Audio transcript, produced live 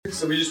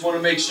So we just want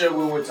to make sure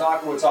when we're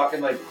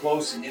talking like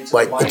close and into the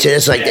mic. Into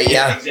this like that,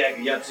 yeah?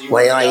 Exactly, yeah. So you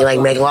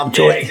like make love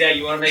to it? Exactly.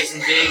 You want to make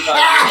some big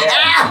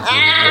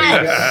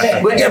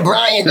We'll get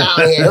Brian down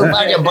here. He'll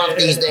fucking buff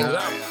these things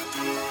up.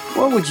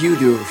 What would you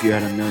do if you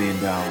had $1 million?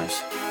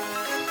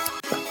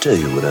 I'll tell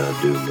you what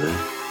I'd do, man.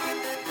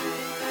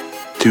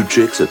 2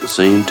 chicks at the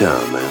same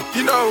time, man.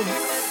 You know,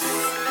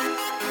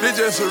 this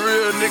just a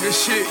real nigga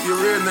shit, your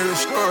real nigga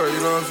story, you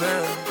know what I'm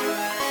saying?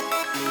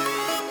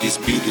 This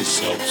beat is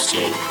so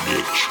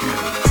bitch.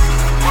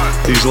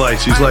 These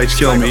lights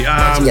kill me.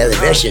 Yeah, they're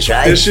vicious,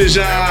 right? This is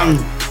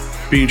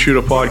Being True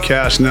to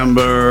Podcast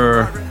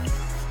number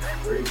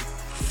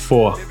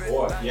 4.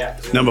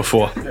 Number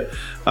 4.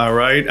 All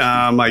right.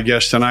 My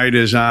guest tonight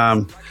is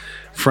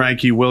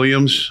Frankie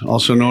Williams,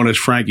 also known as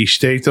Frankie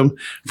Statham.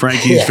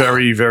 Frankie's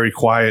very, very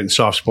quiet and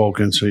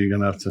soft-spoken, so you're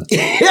going to have to...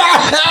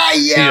 right.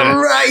 You're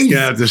going to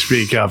have to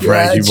speak up,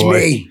 Frankie that's boy.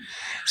 Me.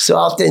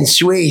 Soft and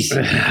sweet.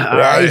 All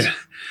right.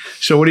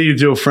 So what do you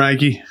do,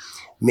 Frankie?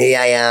 Me,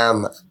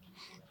 I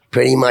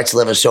pretty much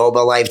live a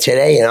sober life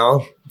today, you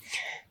know.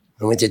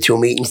 I went to 2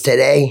 meetings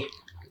today.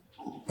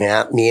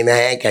 Yeah, me and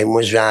Hank, I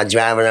was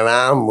driving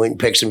around, went and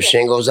picked some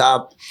shingles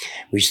up.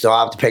 We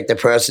stopped, picked the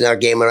person up,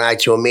 gave him a ride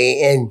to a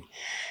meeting.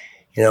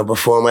 You know,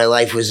 before my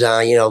life was,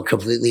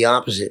 completely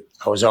opposite.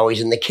 I was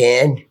always in the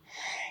can,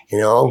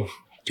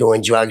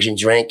 doing drugs and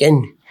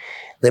drinking,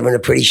 living a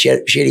pretty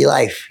shitty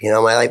life. You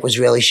know, my life was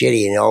really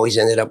shitty, and it always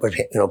ended up with,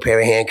 a pair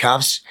of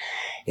handcuffs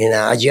in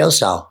a jail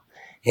cell.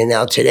 And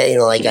now today,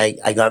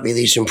 I got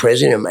released from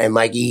prison, and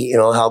Mikey,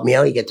 helped me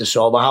out. He got the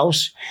sober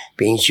house,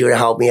 being sure to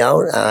help me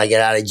out. I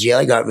got out of jail.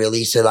 I got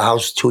released to the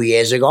house 2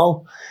 years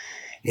ago,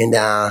 and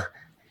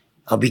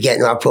I'll be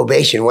getting off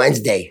probation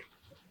Wednesday.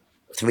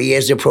 3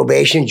 years of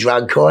probation,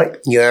 drug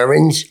court,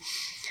 urines.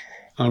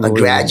 I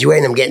graduate,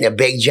 and I'm getting a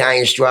big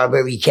giant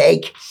strawberry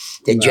cake.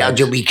 The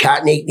judge will be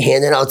cutting it,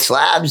 handing out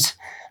slabs.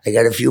 I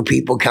got a few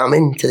people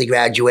coming to the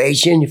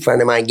graduation. A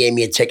friend of mine gave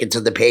me a ticket to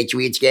the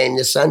Patriots game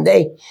this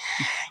Sunday.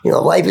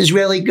 Life is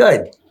really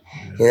good.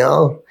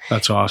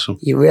 That's awesome.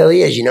 It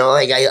really is.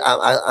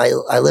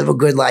 I live a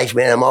good life,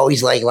 man. I'm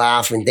always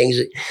laughing things.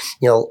 I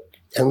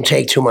don't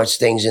take too much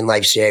things in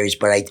life serious,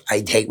 but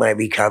I take my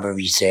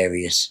recovery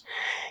serious.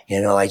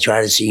 I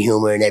try to see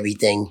humor in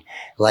everything.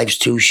 Life's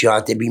too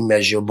short to be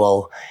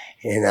miserable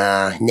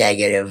and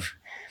negative.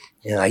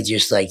 I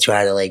just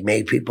try to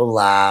make people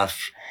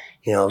laugh.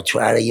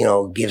 Try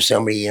to give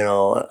somebody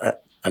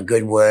a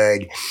good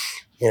word.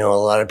 A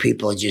lot of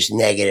people are just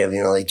negative.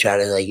 They try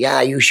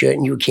to you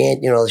shouldn't, you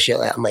can't. Shit.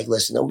 I'm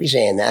listen, don't be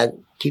saying that.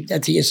 Keep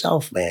that to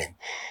yourself, man.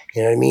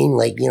 You know what I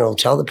mean?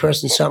 Tell the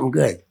person something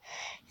good.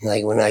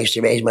 When I used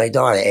to raise my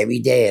daughter, every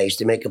day I used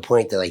to make a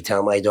point to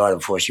tell my daughter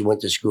before she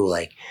went to school,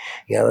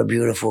 you're a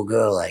beautiful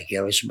girl,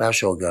 you're a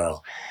special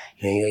girl,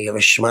 you're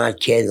a smart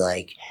kid,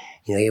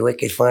 you're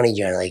wicked funny,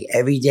 John.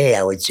 Every day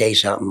I would say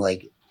something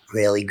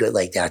really good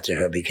like that to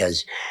her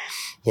because,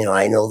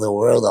 I know the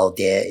world out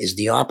there is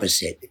the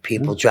opposite.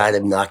 People try to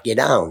knock you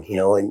down,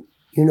 and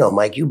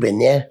Mike, you've been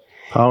there.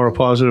 Power of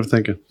positive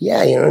thinking.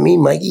 Yeah, you know what I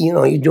mean, Mikey?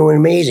 You're doing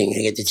amazing.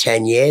 You get to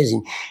 10 years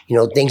and,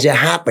 things are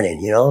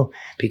happening,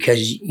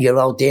 because you're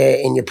out there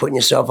and you're putting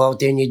yourself out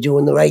there and you're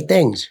doing the right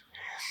things.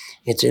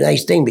 It's a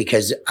nice thing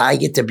because I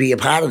get to be a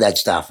part of that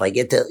stuff. I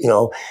get to,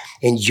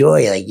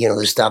 enjoy,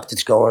 the stuff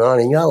that's going on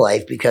in your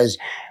life because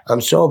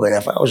I'm sober. And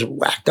if I was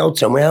whacked out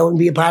somewhere, I wouldn't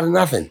be a part of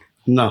nothing.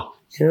 No.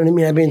 You know what I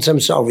mean? I've been in some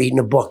cell reading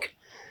a book.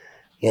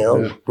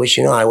 I wish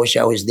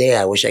I was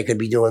there. I wish I could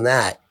be doing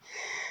that.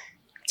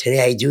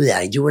 Today I do that.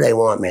 I do what I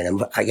want, man.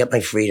 I get my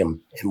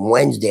freedom. And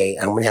Wednesday,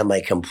 I'm going to have my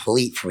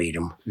complete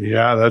freedom.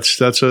 Yeah, that's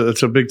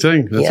a big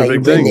thing. That's a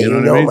big thing. You know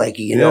what I mean?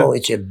 Mikey,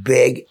 it's a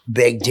big,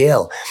 big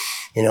deal.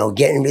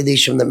 Getting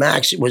released from the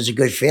max, it was a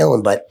good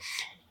feeling, but,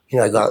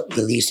 I got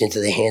released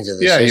into the hands of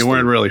the system. You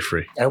weren't really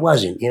free. I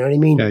wasn't, you know what I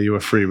mean? Yeah, you were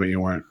free, but you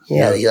weren't.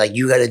 Yeah,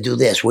 you got to do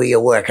this. Where you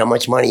work, how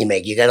much money you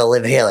make. You got to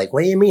live here.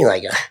 What do you mean?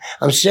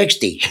 I'm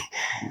 60.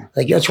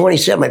 You're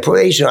 27. My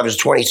probation officer is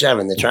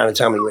 27. They're trying to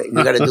tell me, you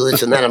got to do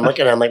this and that. I'm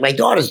looking at them my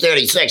daughter's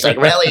 36.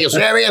 Really? You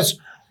serious?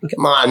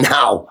 Come on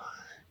now.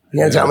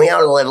 You're going to tell me how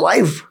to live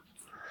life?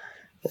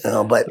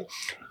 But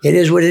it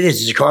is what it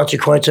is. It's a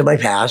consequence of my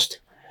past.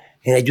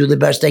 And I do the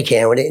best I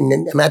can with it. And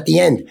then I'm at the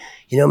end.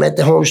 I'm at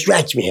the home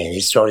stretch, man,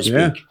 so to speak.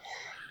 Yeah.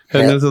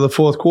 Heading into the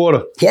fourth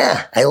quarter.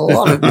 Yeah, I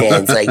love it,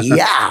 man.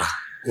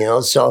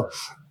 It's so,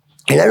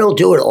 and I don't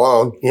do it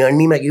alone. You know what I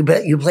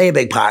mean? You play a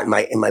big part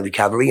in my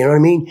recovery. You know what I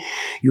mean?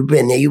 You've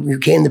been there. You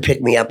came to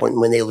pick me up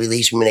when they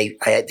released me.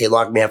 They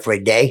locked me up for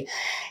a day.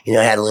 I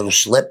had a little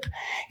slip.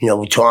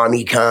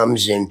 Tommy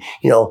comes and,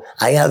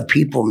 I have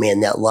people, man,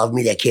 that love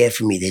me, that care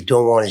for me, that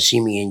don't want to see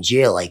me in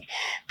jail,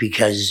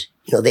 because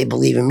they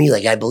believe in me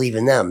like I believe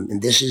in them.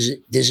 And this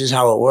is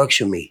how it works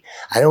for me.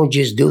 I don't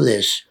just do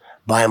this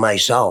by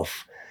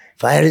myself.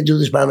 If I had to do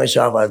this by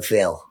myself, I'd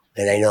fail.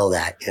 And I know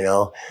that, you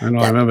know. I know.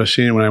 I remember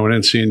seeing when I went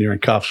in, seeing you in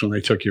cuffs when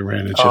they took you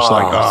in. It's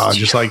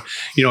just like,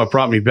 it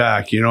brought me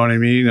back. You know what I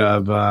mean?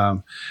 Of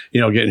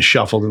getting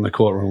shuffled in the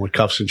courtroom with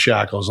cuffs and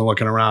shackles and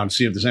looking around to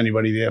see if there's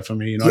anybody there for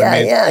me. You know what I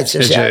mean? Yeah, it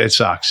sucks. It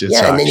sucks. And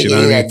then you know get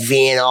what in I mean? that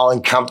van all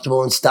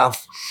uncomfortable and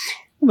stuff.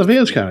 Well, the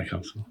van's kind of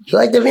comfortable. You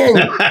like the van?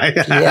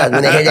 Yeah,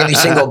 when they hit every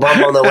single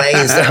bump on the way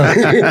and stuff.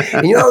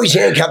 And you're always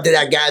handcuffed to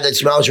that guy that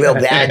smells real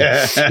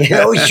bad.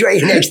 You're always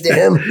straight next to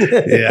him.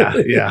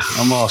 Yeah.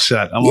 I'm all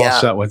set. I'm all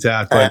set with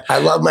that. But I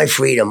love my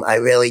freedom. I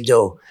really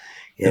do.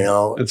 You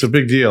know, it's a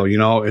big deal.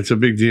 It's a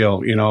big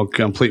deal.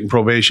 Completing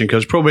probation,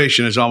 because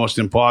probation is almost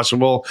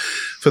impossible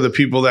for the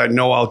people that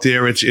know out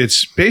there.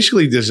 It's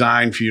basically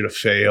designed for you to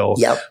fail,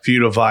 for you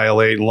to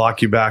violate and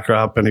lock you back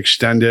up and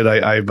extend it.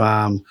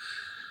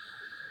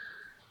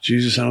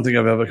 Jesus, I don't think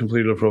I've ever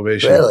completed a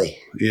probation. Really?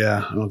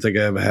 Yeah, I don't think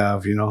I ever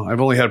have. I've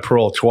only had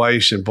parole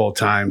twice, and both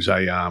times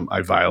I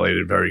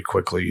violated very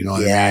quickly. You know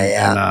what I mean?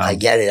 Yeah, and, I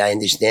get it. I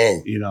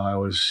understand. I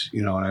was,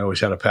 and I always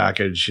had a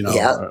package,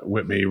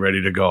 with me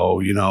ready to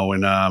go.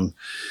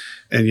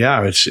 And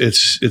yeah,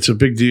 it's a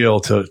big deal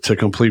to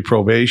complete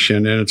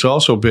probation, and it's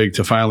also big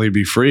to finally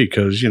be free,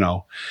 because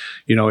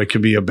it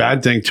can be a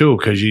bad thing too,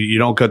 because you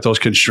don't got those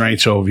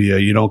constraints over you.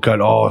 You don't got,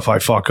 if I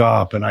fuck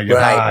up and I get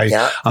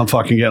high, I'm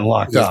fucking getting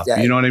locked up.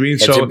 You know what I mean?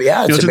 It's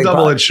a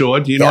double-edged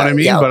sword. You know what I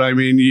mean? But I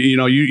mean, you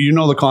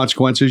know the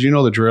consequences. You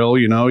know the drill.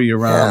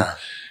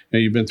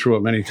 You've been through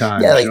it many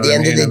times. Yeah, at the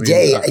end of the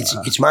day,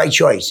 it's my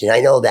choice, and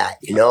I know that.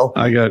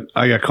 I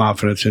got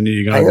confidence in you.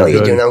 You're I gonna know be you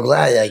good. do, and I'm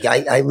glad.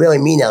 I really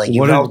mean that.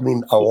 You've helped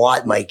me a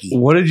lot, Mikey.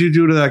 What did you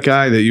do to that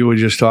guy that you were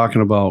just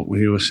talking about when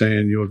you were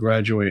saying you were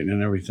graduating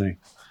and everything?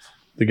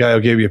 The guy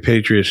who gave you a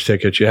Patriots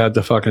ticket, you had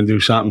to fucking do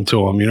something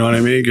to him. You know what I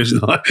mean? Because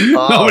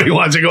nobody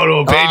wants to go to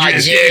a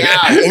Patriots game.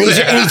 Yeah.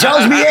 and he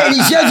tells me, and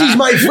he says he's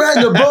my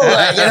friend, the bull.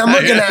 And I'm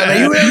looking at him, are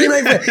you really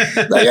my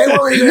friend? Like, I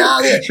want to go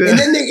down there. And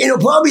then it'll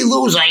probably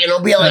lose. Like,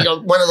 it'll be like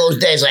one of those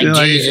days, like,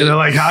 Jesus. And they're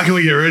like, how can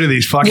we get rid of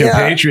these fucking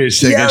Patriots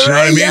tickets? Yeah, you know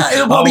what I mean? Yeah,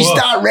 it'll probably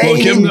start raining.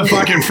 We'll give him the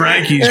fucking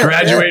Frankie. He's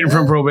graduating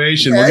from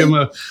probation.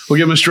 We'll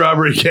give him a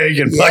strawberry cake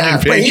and fucking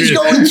Patriots. But he's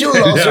going too,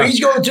 though. So he's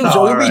going too.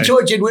 So he'll be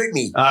tortured with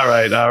me. All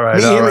right. Me,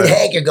 him, and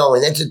Hank are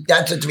going.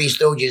 That's the Three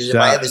Stooges if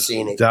I ever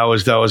seen it. That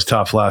was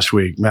tough last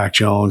week. Mac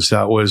Jones.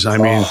 That was. I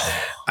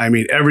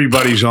mean,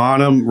 everybody's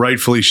on him,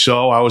 rightfully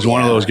so. I was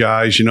one of those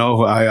guys.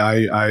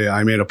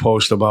 I made a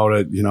post about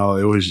it.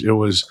 It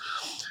was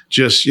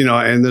just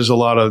and there's a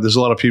lot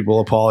of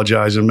people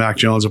apologizing. Mac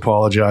Jones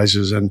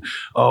apologizes, and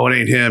it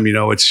ain't him.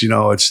 It's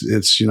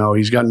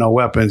he's got no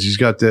weapons. He's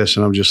got this,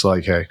 and I'm just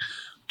like, hey,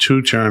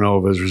 2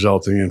 turnovers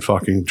resulting in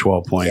fucking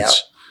 12 points. Yep.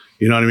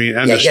 You know what I mean?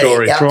 End of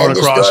story. Thrown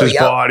across his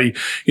body.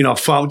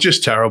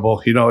 Just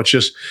terrible. It's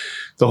just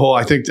the whole.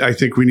 I think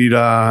we need.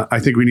 I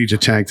think we need to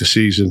tank the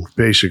season.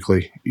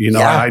 Basically,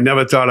 I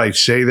never thought I'd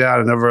say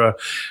that.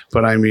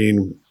 But I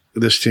mean,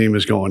 this team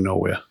is going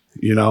nowhere.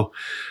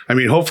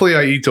 Hopefully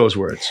I eat those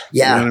words.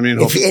 Yeah. You know what I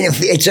mean?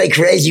 It's like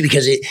crazy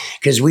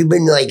because we've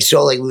been like,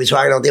 so like we were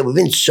talking out there, we've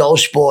been so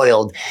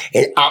spoiled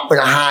and up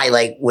and high,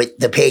 like with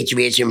the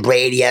Patriots and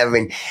Brady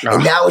and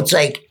now it's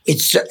like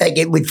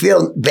it would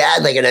feel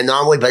bad like in a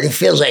normal way, but it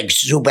feels like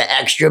super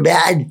extra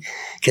bad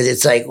because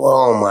it's like,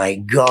 oh my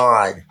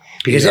God.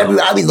 Because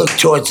everybody would look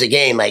towards the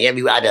game, like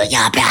everybody would be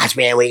like, pass,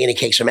 man, we're going to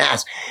kick some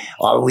ass.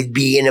 Or we'd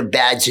be in a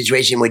bad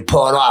situation, we'd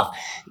pull it off.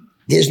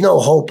 There's no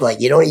hope. Like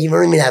you don't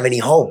even have any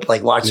hope.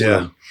 Like watching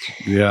them.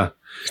 Yeah,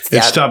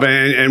 it's tough.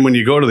 And when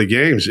you go to the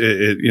games,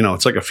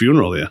 it's like a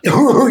funeral there.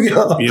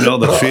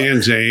 The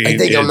fans ain't. I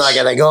think I'm not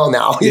gonna go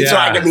now. You're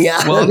talking me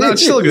out. Well, no,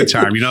 it's still a good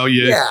time. You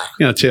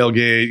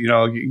tailgate.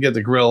 You get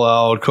the grill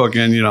out,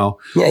 cooking. You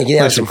can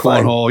have some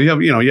fun. Cornhole.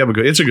 You have a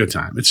good. It's a good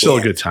time. It's still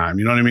a good time.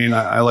 You know what I mean?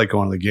 I like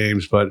going to the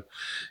games, but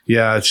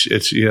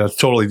it's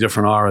totally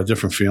different aura,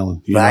 different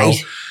feeling. You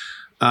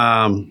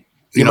know?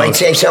 You might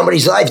save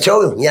somebody's life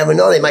too. You never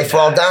know; they might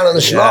fall down on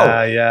the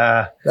snow.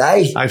 Yeah.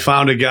 Right. I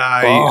found a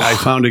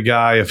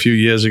guy a few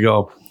years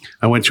ago.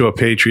 I went to a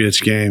Patriots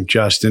game,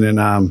 Justin,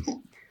 and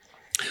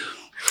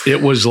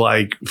it was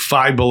like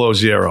 5 below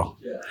zero.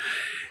 Yeah.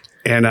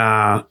 And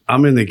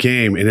I'm in the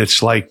game, and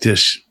it's like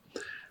this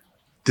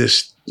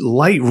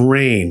light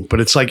rain,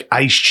 but it's like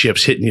ice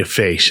chips hitting your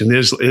face, and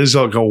there's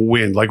like a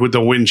wind, like with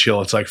the wind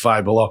chill, it's like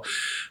 5 below.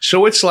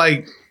 So it's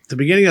like the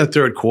beginning of the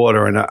third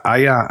quarter, and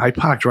I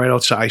parked right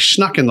outside. I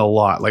snuck in the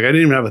lot. Like I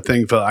didn't even have a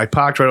thing I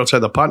parked right outside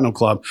the Putnam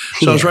Club.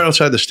 So I was right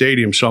outside the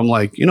stadium. So I'm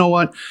like, you know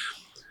what?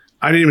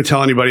 I didn't even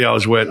tell anybody I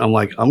was with. I'm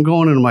like, I'm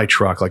going into my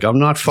truck. Like I'm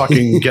not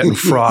fucking getting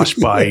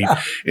frostbite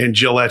in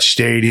Gillette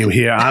Stadium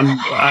here.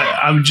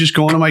 I'm just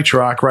going to my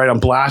truck, right? I'm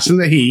blasting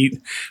the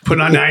heat,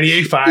 putting on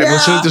 98.5,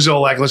 listening to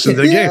Zolak, listening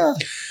to the game.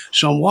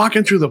 So I'm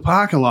walking through the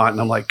parking lot, and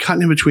I'm like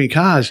cutting in between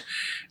cars,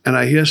 and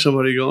I hear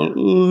somebody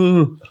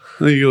going,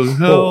 and he goes,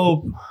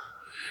 help.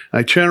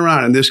 I turn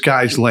around, and this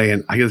guy's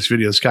laying, I get this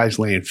video, this guy's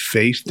laying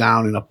face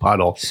down in a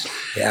puddle.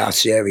 Yeah,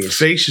 serious.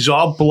 Face is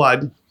all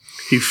blood.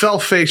 He fell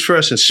face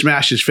first and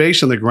smashed his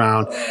face on the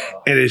ground,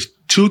 and his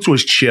tooth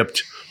was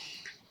chipped.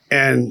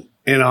 And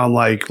And I'm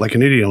like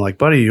an idiot. I'm like,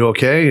 buddy, you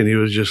okay? And he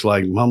was just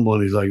like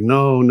mumbling. He's like,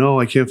 no,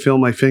 I can't feel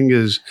my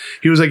fingers.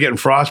 He was like getting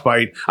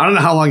frostbite. I don't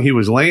know how long he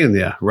was laying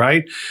there,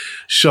 right?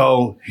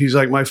 So he's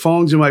like, my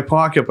phone's in my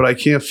pocket, but I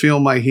can't feel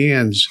my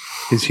hands.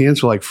 His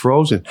hands were like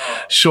frozen.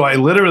 So I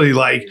literally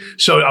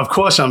so of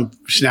course I'm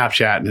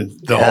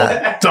Snapchatting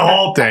the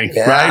whole thing,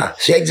 right?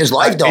 Saved his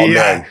life, though,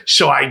 man.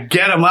 So I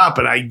get him up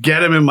and I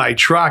get him in my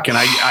truck and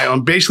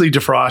I'm basically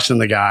defrosting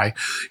the guy,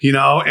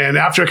 and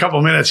after a couple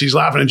of minutes, he's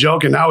laughing and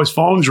joking. Now his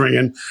phone's ringing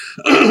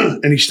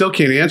and he still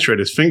can't answer it.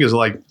 His fingers are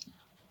like,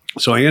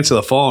 so I answer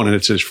the phone and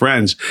it's his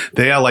friends.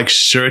 They are like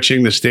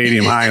searching the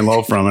stadium high and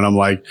low from it. I'm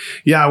like,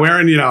 yeah,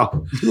 we're in,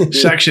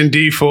 section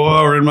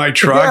D4 in my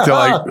truck. They're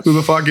like, who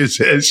the fuck is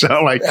this?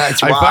 So like, I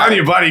found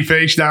your buddy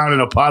face down in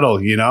a puddle,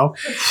 And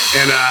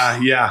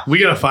we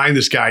got to find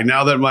this guy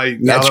now that my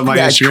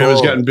Instagram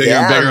has gotten bigger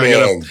and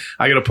bigger.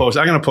 I'm going to post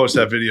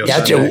that video.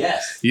 Sunday.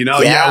 We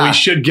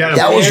should get him.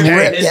 That was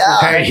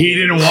hey, he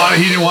didn't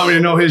want me to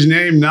know his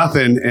name,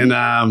 nothing.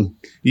 And,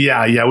 we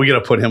got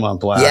to put him on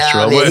blast.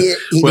 Yeah, bro.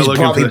 He was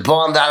probably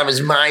bombed out of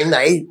his mind,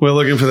 right? We're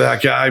looking for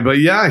that guy, but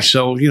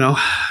so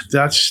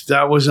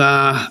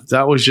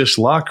that was just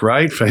luck,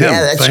 right? For him,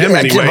 that's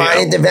anyway.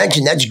 Divine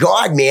intervention. That's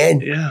God, man.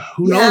 Yeah,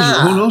 who knows?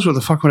 Who knows what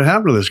the fuck would have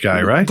happened to this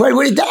guy, right? Probably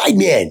would have died,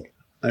 man.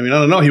 I mean, I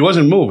don't know. He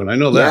wasn't moving. I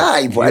know that. Yeah,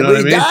 he probably would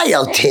have died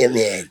out there,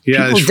 man.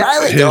 Yeah, people die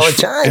like that all the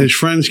time. His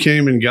friends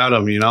came and got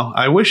him,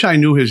 I wish I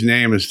knew his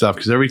name and stuff,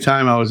 because every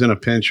time I was in a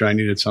pinch or I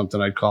needed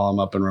something, I'd call him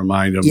up and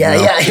remind him. Yeah.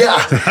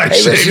 I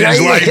saved his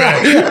life.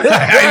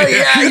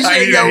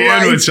 I need a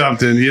hand with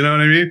something. You know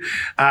what I mean?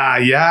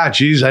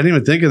 Geez, I didn't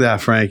even think of that,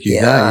 Frankie.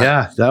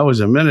 Yeah, that was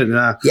a minute.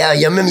 Yeah,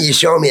 you remember you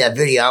showing me that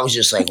video. I was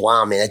just like,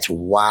 wow, man, that's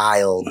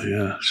wild.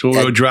 Yeah. So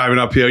we were driving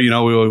up here, we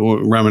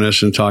were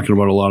reminiscing, talking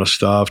about a lot of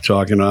stuff,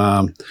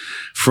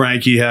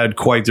 Frankie had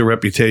quite the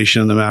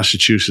reputation in the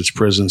Massachusetts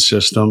prison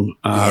system.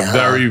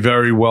 Very,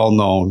 very well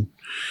known.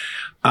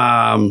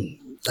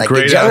 Like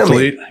great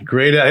athlete,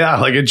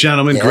 like a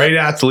gentleman, great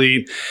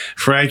athlete.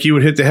 Frankie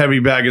would hit the heavy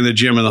bag in the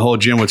gym, and the whole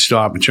gym would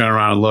stop and turn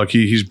around and look.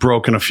 He's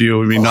broken a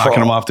few.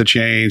 Knocking him off the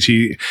chains.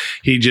 He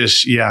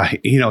just,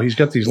 he's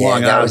got these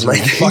long arms and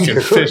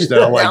fucking fists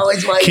that are like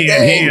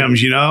canned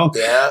hams.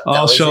 Yeah.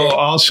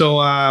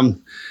 Also.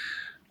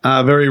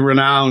 Very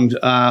renowned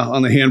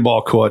on the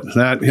handball court.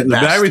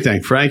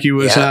 Everything. Frankie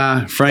was.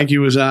 I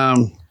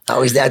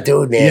was that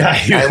dude, man. Yeah,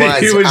 he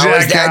was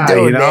that guy,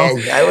 dude,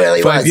 man. I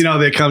really was. But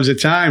there comes a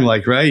time,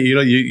 right?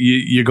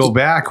 You go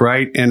back,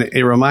 right, and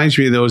it reminds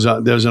me there's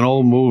an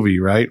old movie,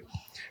 right?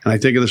 And I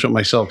think of this with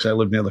myself because I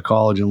lived near the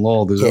college in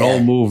Lowell. There's an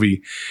old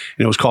movie,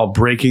 and it was called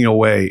Breaking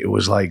Away. It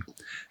was like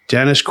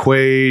Dennis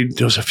Quaid.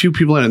 There was a few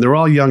people in it. They're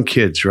all young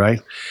kids, right?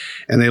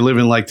 And they live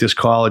in like this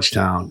college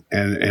town.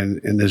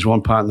 And there's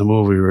one part in the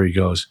movie where he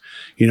goes,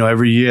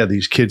 every year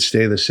these kids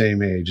stay the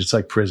same age. It's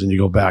like prison. You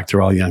go back,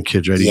 they're all young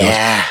kids, right?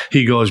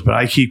 He goes, but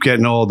I keep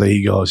getting older.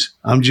 He goes,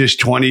 I'm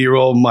just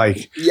 20-year-old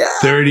Mike,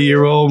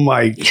 30-year-old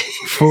Mike,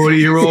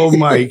 40-year-old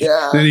Mike.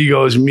 Then he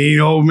goes, mean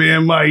old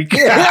man Mike.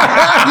 And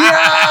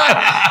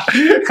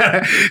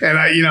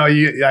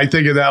I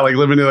think of that, like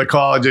living in the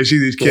college. I see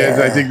these kids.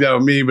 I think that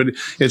of me, but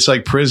it's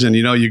like prison.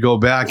 You go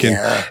back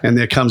and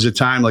there comes a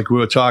time, like we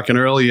were talking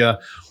earlier.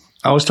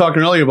 I was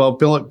talking earlier about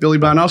Billy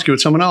Barnowski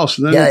with someone else,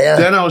 and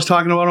then I was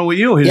talking about him with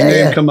you. His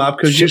name come up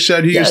because you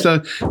said he used to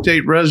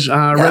date Rezzie's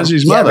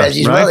mother.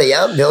 Rezzie's mother,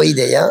 Billy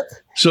did,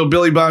 So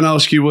Billy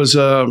Barnowski was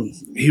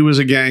he was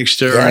a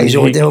gangster. Yeah, he's a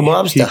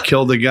mobster. He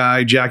killed a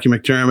guy, Jackie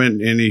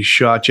McDermott, and he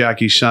shot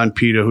Jackie's son,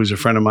 Peter, who's a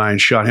friend of mine,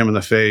 shot him in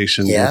the face,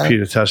 and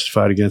Peter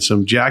testified against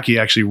him. Jackie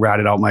actually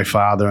ratted out my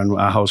father, and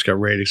our house got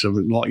raided. So,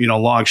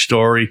 long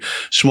story,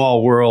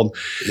 small world.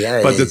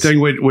 Yeah, but the thing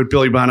with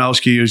Billy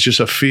Barnowski, he was just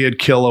a feared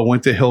killer,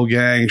 went to Hill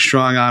Gang,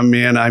 strong-arm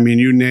man. I mean,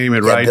 you name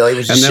it, right? Billy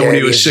was and then when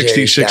he was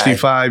 60,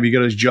 65, guy. he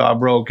got his jaw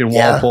broken,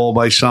 Walpole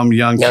by some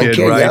young kid,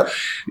 right?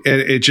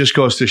 And it just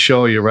goes to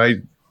show you, right?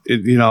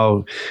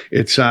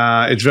 It's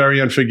very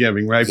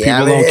unforgiving, right?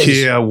 People don't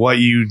care what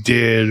you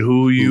did,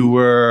 who you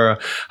were,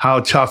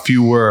 how tough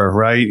you were,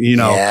 right?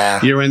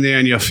 You're in there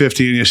and you're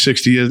 50 and you're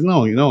 60 years.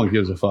 No one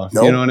gives a fuck.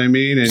 Nope. You know what I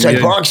mean? And it's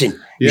like boxing.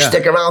 You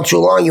stick around too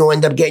long, you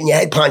end up getting your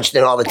head punched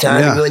in all the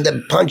time. And you end up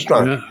punch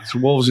drunk. Yeah. It's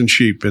wolves and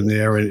sheep in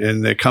there.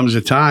 And there comes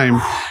a time,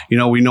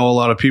 we know a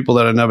lot of people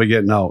that are never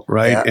getting out,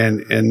 right? Yeah.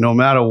 And no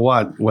matter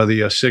what, whether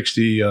you're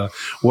 60,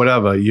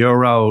 whatever,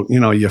 you're out,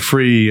 you're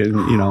free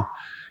and,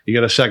 you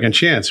get a second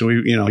chance.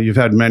 And you've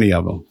had many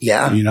of them.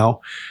 Yeah.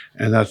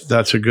 And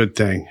that's a good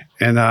thing.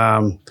 And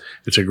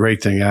it's a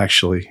great thing,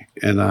 actually.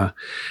 And,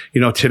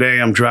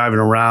 today I'm driving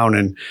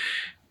around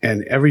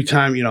and every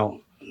time,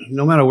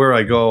 no matter where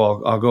I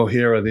go, I'll go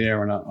here or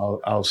there and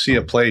I'll see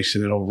a place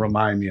and it'll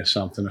remind me of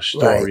something, a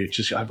story. Right. It's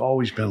just, I've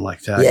always been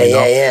like that.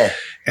 Yeah.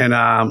 And,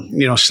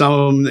 some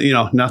of them,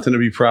 nothing to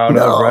be proud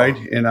of. Right.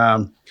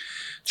 And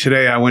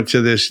today I went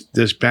to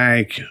this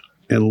bank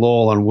in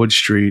Lowell on Wood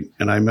Street.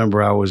 And I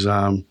remember I was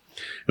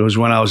It was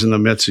when I was in the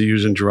midst of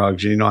using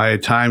drugs. You know, I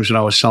had times when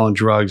I was selling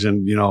drugs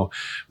and, you know,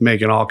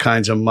 making all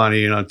kinds of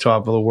money and on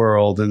top of the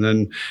world. And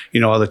then, you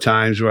know, other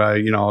times where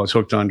I was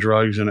hooked on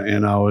drugs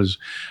and I was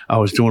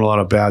doing a lot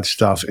of bad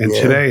stuff. And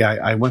today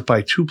I went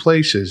by two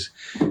places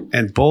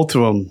and both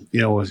of them, you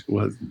know,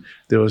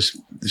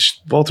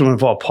 both of them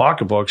involved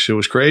pocketbooks. It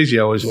was crazy.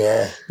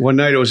 One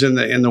night it was in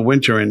the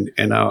winter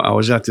and I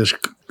was at this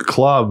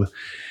club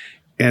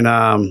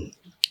and,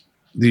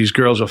 these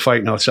girls were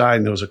fighting outside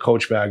and there was a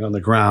Coach bag on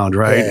the ground,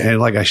 right? Yeah. And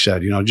like I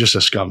said, you know, just a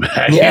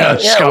scumbag,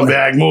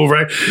 scumbag move,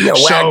 right?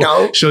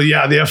 So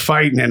yeah, they're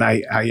fighting and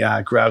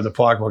I grabbed the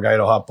pocketbook. I had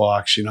a hot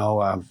box, you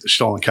know,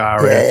 stolen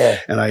car.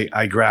 And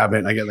I grab it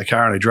and I get in the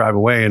car and I drive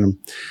away. And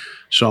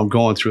so I'm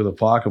going through the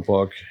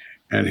pocketbook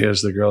and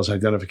here's the girl's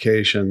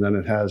identification. Then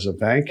it has a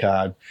bank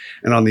card,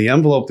 and on the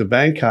envelope, the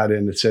bank card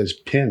in, it says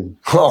PIN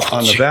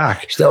on the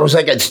back. That was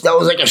like a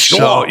store.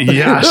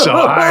 So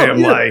I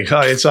am like,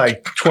 it's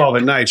like 12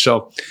 at night.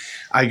 So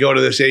I go to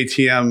this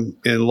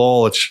ATM in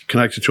Lowell. It's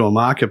connected to a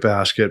market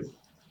basket.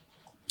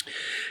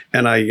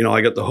 And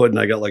I got the hood and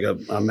I got like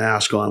a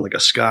mask on, like a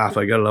scarf.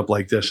 I got it up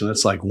like this, and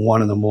it's like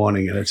 1 a.m.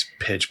 and it's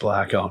pitch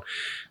black out.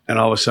 And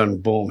all of a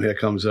sudden, boom, here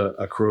comes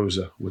a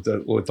cruiser with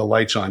the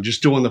lights on,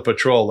 just doing the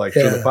patrol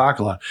through the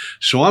parking lot.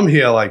 So I'm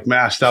here like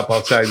masked up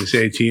outside this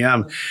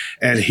ATM,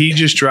 and he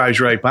just drives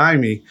right by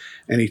me,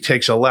 and he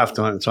takes a left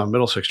it's on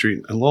Middlesex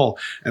Street in Lowell.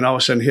 And all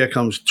of a sudden, here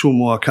comes 2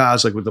 more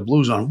cars like with the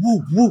blues on,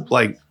 whoop, whoop,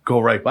 like go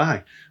right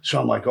by. So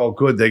I'm like, oh,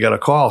 good, they got a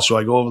call. So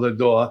I go over the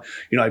door,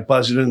 you know, I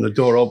buzz it in, the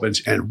door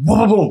opens, and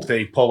boom, boom,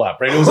 they pull up,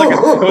 right? It was like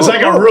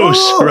a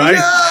ruse, right?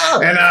 Yeah.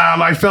 And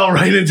I fell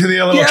right into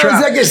the little trap. It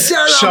was like a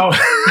setup.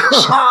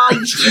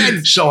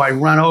 So I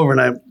run over,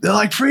 and they're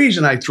like, freeze,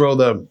 and I throw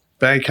the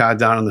bank card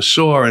down on the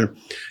store, and,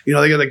 you know,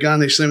 they got the gun,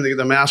 they slam, they get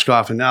the mask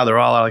off, and now they're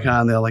all out of the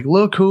car, and they're like,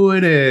 look who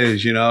it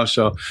is, you know?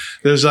 So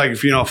there's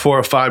like, you know, 4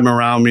 or 5 of them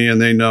around me,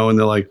 and they know, and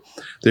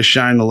they're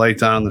shining the light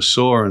down on the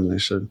store, and they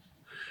said,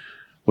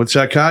 what's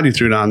that card you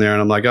threw down there? And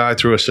I'm like, I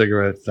threw a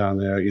cigarette down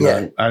there. You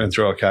know, I didn't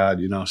throw a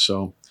card, you know.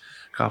 So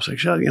cop's like,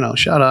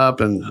 shut up.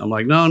 And I'm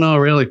like, no,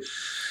 really.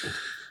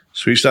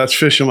 So he starts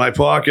fishing my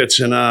pockets,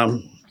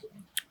 and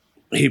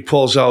he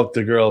pulls out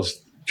the girl's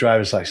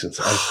driver's license.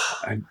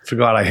 I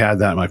forgot I had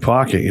that in my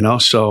pocket, you know.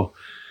 So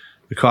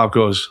the cop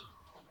goes,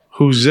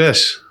 who's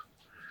this?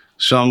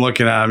 So I'm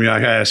looking at him, you know,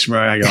 I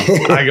smirk.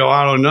 I go,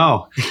 I don't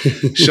know.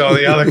 So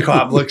the other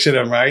cop looks at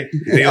him, right?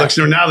 And he looks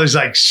at him. Now there's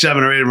like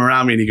 7 or 8 of them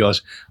around me, and he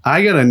goes,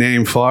 I got a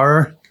name for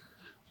her.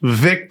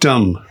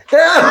 Victim.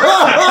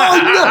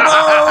 Oh,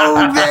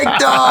 no, victim.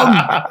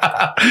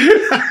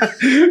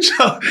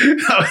 So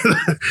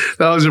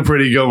that was a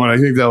pretty good one. I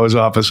think that was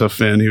Officer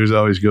Finn. He was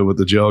always good with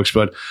the jokes.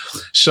 But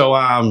so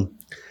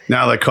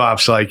now the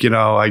cop's like, you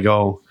know,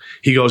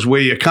 he goes,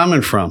 where you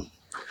coming from?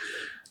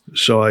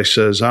 So I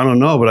says, I don't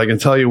know, but I can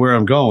tell you where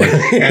I'm going.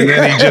 And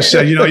then he just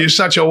said, you know, you're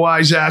such a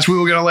wise ass. We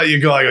were going to let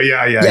you go. I go,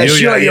 yeah. You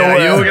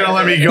were going to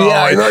let me go.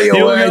 Yeah, I know you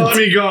were going to let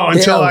me go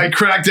until I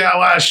cracked that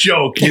last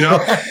joke, you know?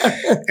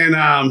 And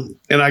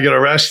I got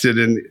arrested,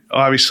 and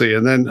obviously,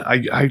 and then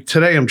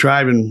today I'm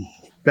driving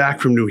back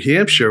from New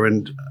Hampshire,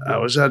 and I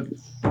was at,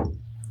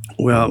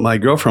 well, my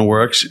girlfriend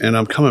works, and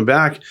I'm coming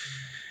back.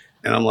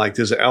 And I'm like,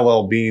 there's an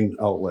LL Bean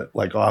outlet,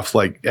 like off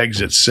like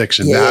exit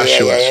 6 in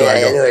Nashua. So I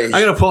go, I'm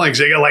going to pull in because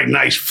they got like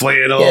nice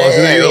flannels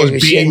and they got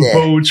those bean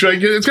boots.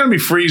 Right? It's going to be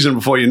freezing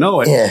before you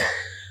know it. Yeah.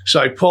 So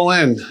I pull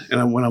in,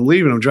 and when I'm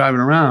leaving, I'm driving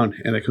around,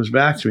 and it comes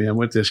back to me. I'm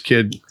with this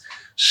kid,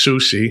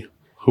 Susie,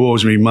 who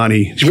owes me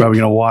money. She's probably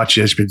going to watch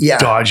this. Been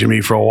dodging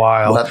me for a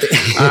while.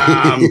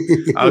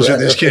 I was with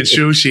this kid,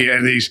 Susie,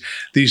 and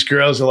these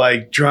girls are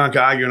like drunk,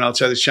 arguing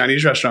outside this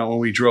Chinese restaurant when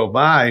we drove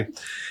by.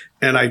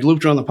 And I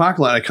looped around the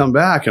parking lot. I come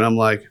back, and I'm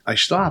like, I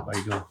stop. I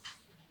go,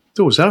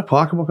 dude, was that a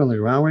pocketbook on the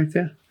ground right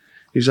there?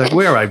 He's like,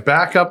 where? I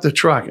back up the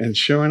truck, and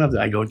sure enough,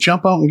 I go,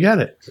 jump out and get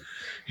it.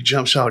 He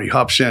jumps out. He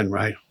hops in,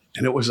 right?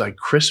 And it was like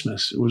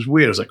Christmas. It was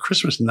weird. It was like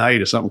Christmas night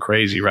or something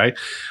crazy, right?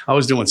 I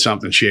was doing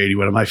something shady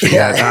with him. I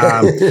forget.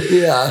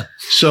 Yeah.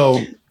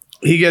 So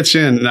he gets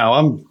in. Now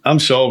I'm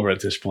sober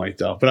at this point,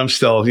 though, but I'm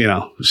still, you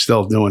know,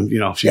 doing, you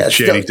know, a few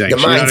shady things. The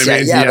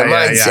mindset, you know what I mean? The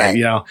mindset.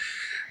 You know,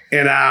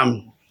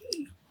 and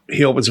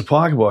he opens a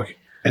pocketbook,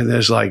 and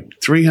there's like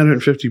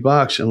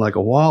 $350 in like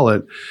a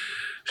wallet.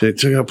 So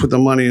I put the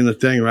money in the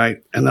thing, right?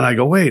 And then I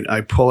go, wait,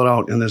 I pull it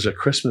out, and there's a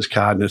Christmas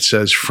card, and it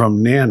says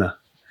from Nana.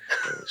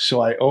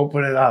 So I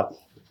open it up,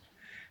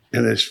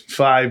 and there's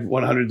 5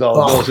 $100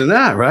 bills in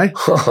that, right?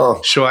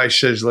 So I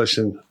says,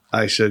 listen,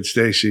 I said,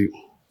 Stacy,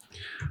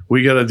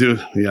 we got to do,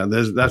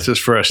 that's his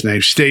first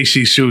name.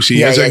 Stacy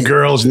Susie is a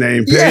girl's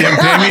name. Pay me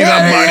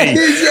the money.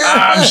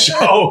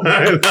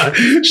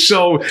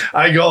 So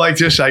I go like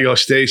this. I go,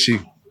 Stacy,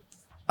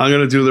 I'm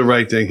going to do the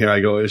right thing here.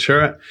 I go, is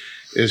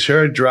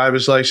her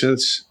driver's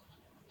license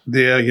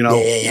there, you know,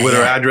 with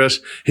her address?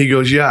 He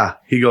goes, yeah.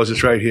 He goes,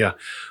 it's right here.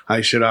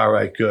 I said, all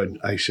right, good.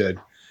 I said,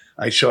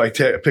 So I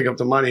pick up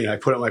the money and I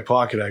put it in my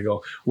pocket. I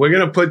go, we're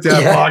going to put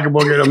that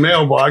pocketbook in a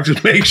mailbox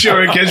and make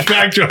sure it gets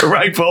back to the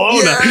rightful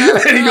owner.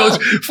 And he goes,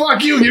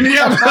 fuck you, give me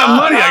half that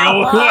money. I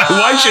go,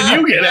 why should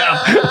you get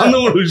half? I'm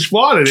the one who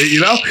spotted it, you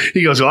know?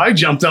 He goes, well, I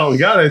jumped out and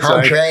got it. So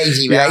How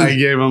crazy, right? Yeah, I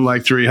gave him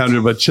like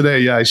 $300. But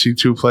today, I see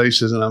 2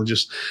 places and I'm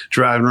just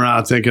driving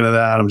around thinking of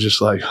that. I'm just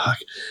like, fuck.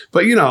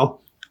 But, you know,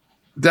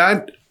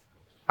 that...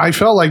 I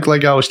felt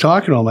like I was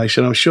talking to him. I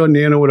said, I'm sure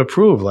Nana would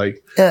approve.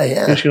 Like,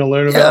 yeah. he's going to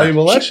learn a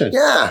valuable lesson.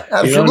 Yeah,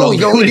 absolutely.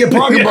 Don't leave your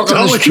pocketbook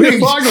on the street. Don't leave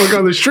your pocketbook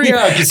on the street.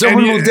 Yeah, because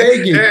someone will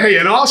take it. Hey,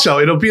 and also,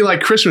 it'll be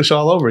like Christmas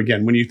all over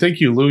again. When you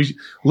think you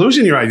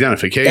losing your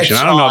identification.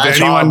 I don't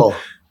know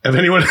if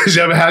anyone has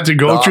ever had to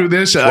go through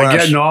this,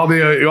 getting all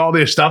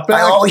their stuff back.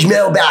 I always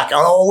mail back. I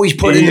always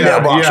put it in the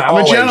mailbox. Yeah,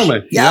 I'm a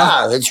gentleman.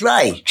 Yeah, that's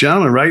right.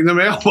 Gentleman, right in the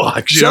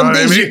mailbox. Some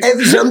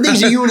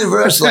things are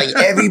universal. Like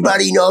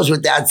everybody knows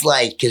what that's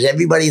like because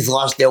everybody's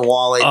lost their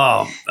wallet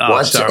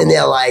once in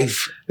their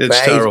life.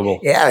 It's terrible.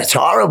 Yeah, it's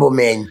horrible,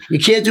 man. You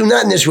can't do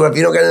nothing this world if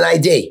you don't got an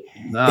ID.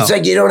 No. It's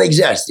like you don't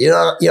exist. You're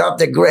off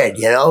the grid,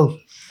 you know?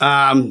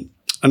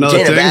 Another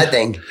thing, a bad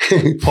thing.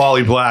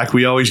 Paulie Black.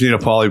 We always need a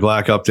Paulie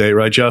Black update,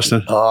 right,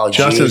 Justin? Oh,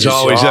 Justin's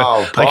always there.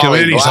 I come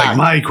in, he's like,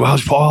 Mike,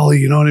 how's Paulie?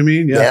 You know what I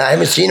mean? Yeah, I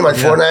haven't seen him on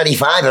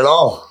 495 at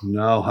all.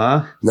 No,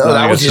 huh? No,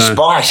 that was his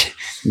spot.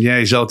 Yeah,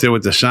 he's out there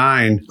with the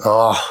sign.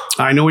 Oh.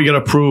 I know he got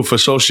approved for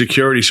Social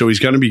Security, so he's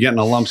going to be getting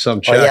a lump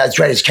sum check. Oh, yeah, that's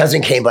right. His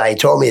cousin came by and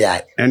told me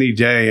that. Any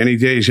day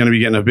he's going to be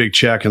getting a big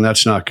check, and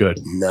that's not good.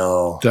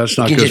 No. That's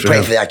not good. You can just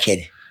pray for that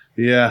kid.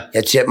 Yeah,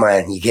 that's it,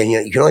 man. You can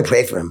only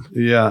pray for him.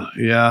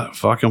 Yeah,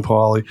 fucking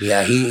Paulie.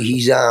 Yeah,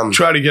 he's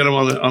try to get him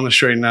on the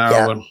straight and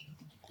narrow. But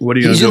what are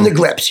you gonna do? He's in the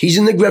grips. He's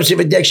in the grips of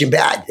addiction.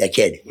 Bad, that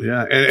kid.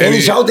 Yeah, and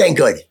his health ain't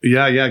good.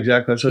 Yeah,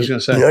 exactly. That's what I was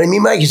gonna say. You know what I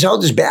mean, Mike? His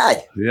health is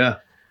bad. Yeah.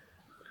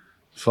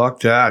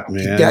 Fuck that,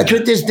 man. That's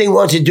what this thing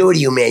wants to do to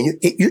you, man.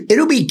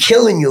 It'll be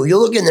killing you. You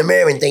look in the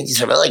mirror and think,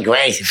 "This is really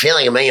great. I feel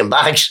like $1 million,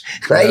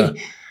 right?"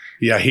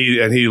 Yeah,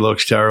 he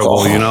looks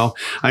terrible, you know?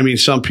 I mean,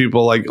 some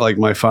people like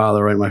my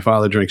father, right? My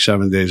father drinks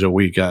 7 days a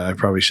week. I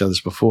probably said this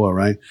before,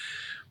 right?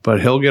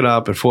 But he'll get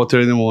up at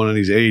 4:30 in the morning.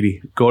 He's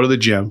 80, go to the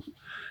gym.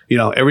 You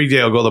know, every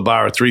day I'll go to the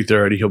bar at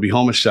 3:30. He'll be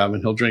home at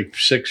 7. He'll drink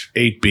 6,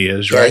 8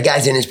 beers, right? Yeah, the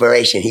guy's an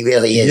inspiration. He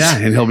really is. Yeah,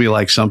 and he'll be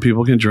like, some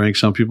people can drink,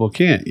 some people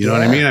can't. You know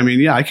what I mean? I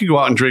mean, I could go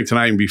out and drink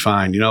tonight and be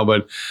fine, you know,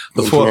 but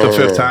the 4th or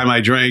 5th time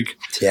I drink,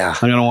 I'm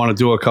going to want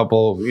to do a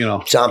couple, you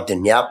know.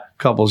 Something,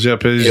 couple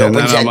zippers, and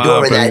then I'm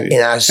up,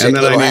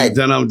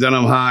 then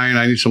I'm high, and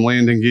I need some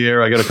landing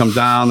gear. I got to come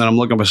down. Then I'm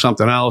looking for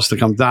something else to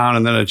come down,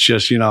 and then it's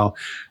just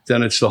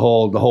then it's the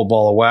whole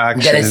ball of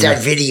wax. Then it's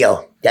that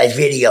video.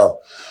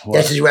 What?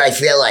 This is what I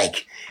feel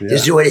like. Yeah.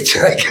 This is what it's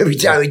like every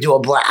time we do a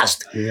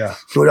blast. Yeah,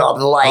 with all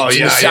the lights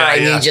and the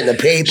signage and the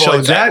people.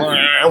 So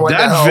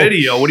that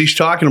video, what he's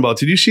talking about?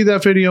 Did you see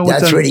that video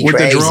with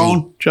the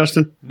drone,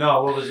 Justin?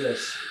 No, what was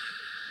this?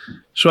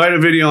 So I had a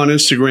video on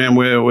Instagram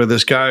where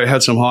this guy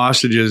had some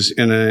hostages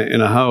in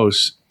a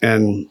house,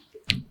 and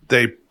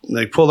they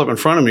pulled up in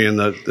front of me in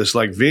this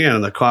like van,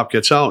 and the cop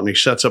gets out and he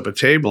sets up a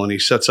table and he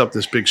sets up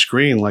this big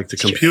screen like the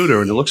computer,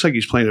 and it looks like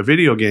he's playing a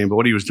video game, but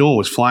what he was doing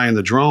was flying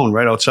the drone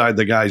right outside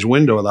the guy's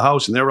window of the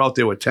house, and they're out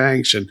there with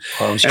tanks and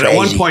at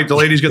one point the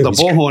lady's got the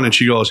bullhorn and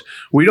she goes,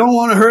 "We don't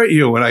want to hurt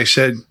you," and I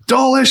said,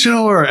 "Don't listen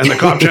to her," and the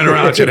cop turned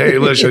around and said, "Hey,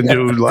 listen,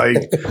 dude,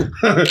 like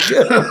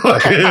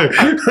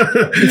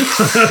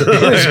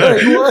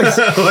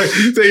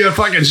they got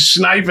fucking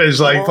snipers,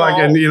 like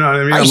fucking, you know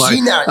what I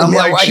mean?" I'm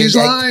like, she's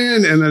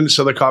lying, and then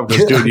so the cop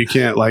goes, "Dude, you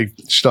can't like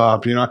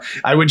stop," you know.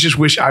 I would just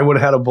wish I would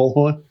have had a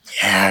bullhorn.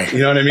 Yeah, you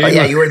know what I mean. Oh,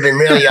 yeah, you would have been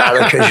really out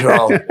of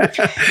control.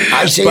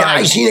 I seen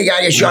a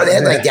guy get shot in the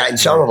head like that in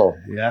Somerville.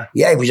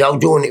 Yeah, he was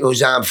out doing it.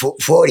 Was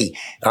 40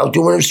 out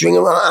doing a string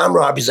of arm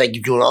robberies, like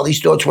doing all these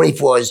store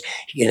 24s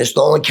in a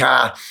stolen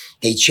car.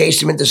 They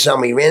chased him into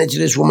somewhere. He ran into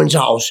this woman's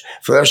house,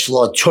 first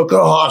floor, took her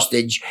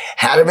hostage,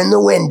 had her in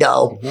the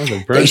window.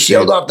 They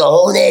sealed off the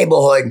whole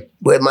neighborhood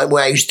where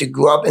I used to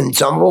grow up in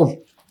Somerville.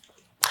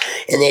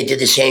 And they did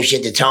the same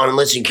shit to town and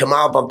listen, come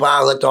out,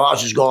 blah, let the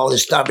horses go, all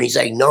this stuff. And he's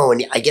like, no.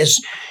 And I guess,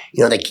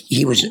 you know, like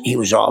he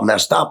was all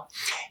messed up.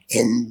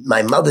 And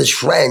my mother's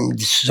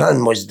friend's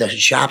son was the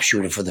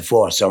sharpshooter for the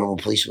force. Somerville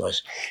Police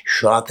Force.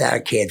 Shot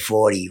that kid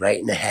 40 right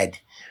in the head.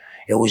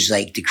 It was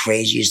like the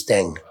craziest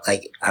thing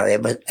like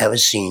I've ever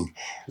seen.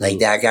 Like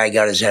that guy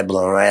got his head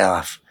blown right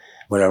off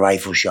with a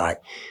rifle shot.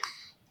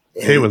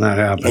 I hate when that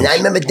happens. And I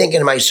remember thinking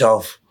to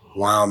myself,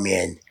 wow,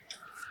 man,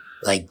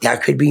 like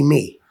that could be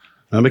me.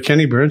 Remember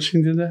Kenny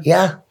Bernstein did that?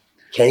 Yeah.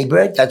 Kenny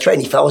Bird, that's right.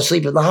 And he fell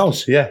asleep in the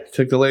house. Yeah,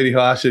 took the lady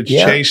hostage.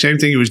 Yeah. Chase, same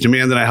thing. He was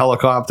demanding a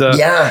helicopter.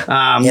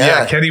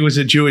 Yeah. Kenny was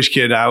a Jewish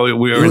kid. We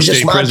were in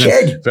state prison.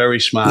 Kid. Very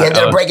smart. He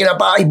ended up breaking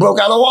up. He broke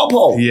out of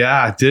Walpole.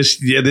 Yeah,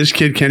 this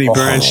kid Kenny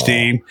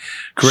Bernstein,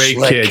 great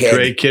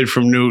kid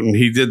from Newton.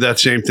 He did that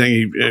same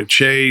thing. He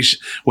Chase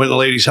went in the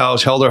lady's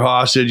house, held her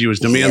hostage. He was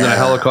demanding a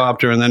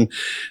helicopter, and then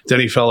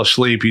he fell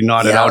asleep. He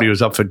nodded out. He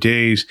was up for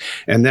days,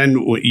 and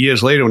then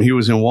years later, when he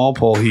was in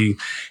Walpole, he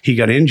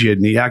got injured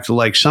and he acted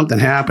like something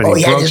happened.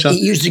 he Brooks. he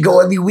used to go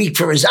every week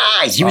for his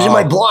eyes. He was in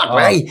my block,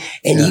 right?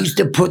 And he used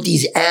to put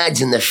these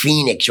ads in the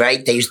Phoenix,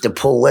 right? They used to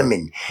pull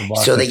women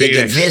so they could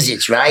get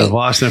visits, right? The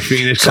Boston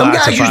Phoenix. Some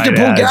guys used to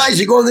pull ads. guys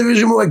to go in the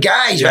vision with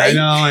guys, right?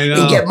 I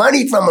know. And get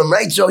money from them,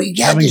 right? So he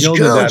had Kevin this Gill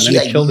did girl. that, and She,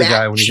 then he killed the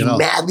guy when he she got out.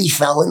 madly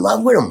fell in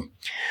love with him.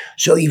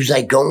 So he was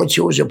like going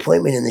to his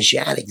appointment in the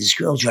Shattuck. This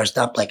girl dressed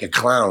up like a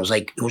clown.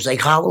 It was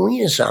like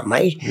Halloween or something,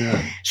 right?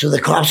 Yeah. So the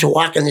cops are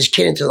walking this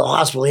kid into the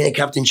hospital,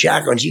 handcuffed and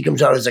shackled, and she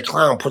comes out as a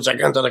clown, puts her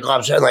gun to the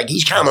cop's head, like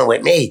he's coming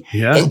with me,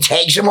 and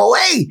takes him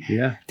away.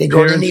 Yeah. They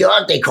go to New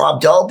York, they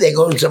cop dope, they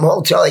go to some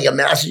hotel, like a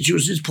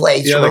Massachusetts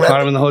place. Yeah, they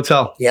caught him in the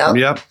hotel. Yeah.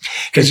 Yep.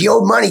 Because he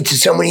owed money to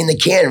somebody in the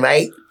can,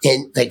 right?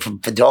 And like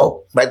for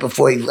dope, right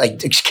before he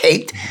like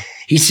escaped.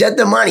 He sent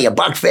the money,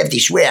 $1.50,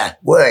 swear,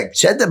 word.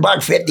 Sent the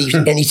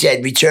 $1.50, and he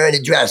said, return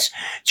address,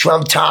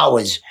 Trump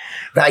Towers,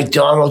 right?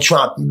 Donald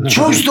Trump.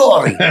 True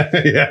story.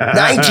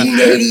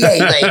 1988.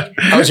 Like,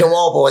 I was in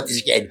Walpole with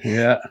this kid.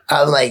 Yeah.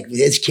 I'm like,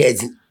 this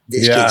kid's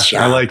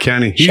sharp. I like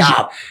Kenny. He's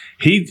sharp.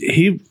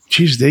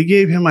 Geez, they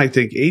gave him, I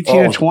think,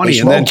 18 or 20,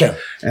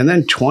 and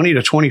then 20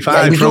 to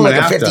 25 he was from doing it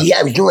like after. he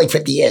was doing like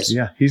 50 years.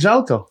 Yeah, he's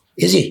out though.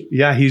 Is he?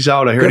 Yeah, he's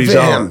out. I heard Good he's for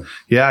out. him.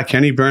 Yeah,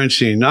 Kenny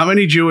Bernstein. Not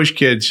many Jewish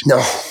kids.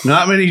 No.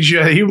 Not many.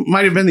 He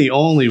might have been the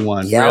only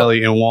one,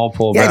 really, in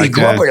Walpole Yeah, back he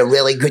grew then. up in a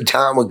really good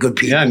town with good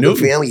people, good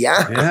family.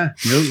 Yeah. Yeah,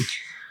 Newton.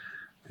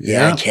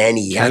 Yeah,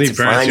 Kenny. Kenny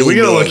Bernstein. We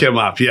got to look him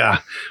up.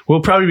 Yeah.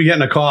 We'll probably be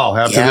getting a call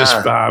after this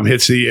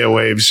hits the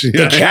airwaves.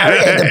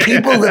 The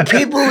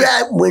people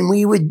that when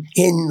we were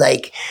in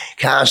like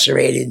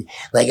incarcerated,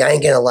 like I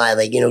ain't gonna lie,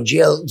 like,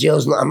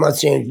 jail's not, I'm not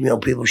saying,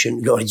 people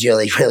shouldn't go to jail,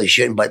 they really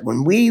shouldn't, but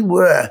when we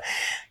were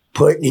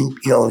put in,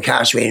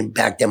 incarcerated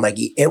back then,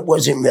 Mikey, it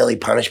wasn't really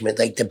punishment.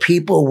 Like the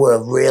people were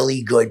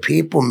really good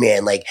people,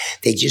 man. Like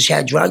they just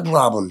had drug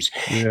problems.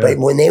 Yeah. But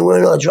when they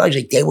weren't on drugs,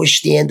 like they would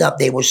stand up,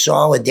 they were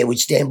solid, they would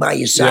stand by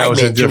your side. Yeah, it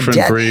was man, a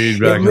different breed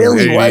back it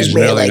really in the 80s, was,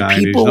 man. Like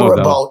 90s, people no were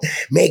doubt. about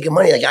making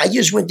money. Like I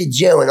just went to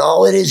jail and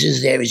all it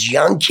is there is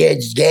young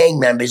kids, gang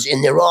members,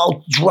 and they're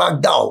all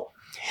drugged out.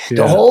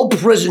 The whole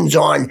prison's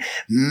on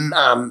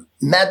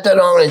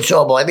methadone and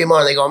sober. Every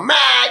morning they go,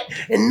 Matt,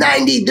 and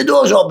 90, the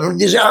doors open.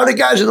 There's 100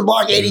 guys in the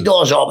block, 80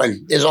 doors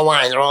open. There's a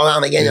line. They're all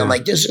down again. I'm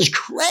like, this is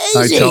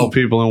crazy. I tell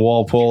people in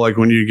Walpole, like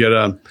when you get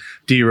a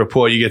D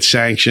report, you get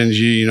sanctions.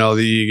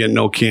 You get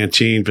no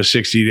canteen for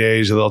 60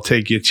 days, or they'll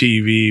take your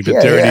TV for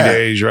 30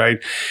 days, right?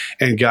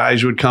 And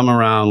guys would come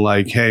around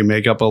like, hey,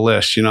 make up a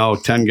list. 10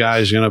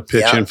 guys are going to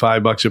pitch in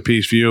 $5 a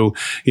piece for you.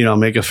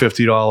 Make a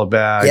 $50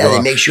 bag. Yeah,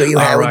 they make sure you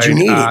have what you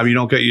need. You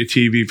don't get your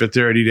TV for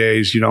 30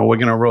 days. We're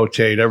going to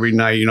rotate every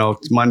night.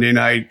 Monday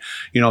night,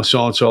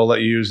 so-and-so will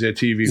let you use their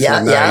TV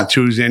for the night.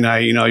 Tuesday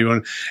night,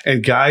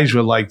 and guys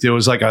were like, there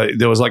was like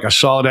a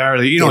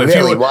solidarity.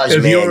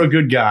 If you were a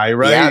good guy,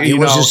 right? Yeah, he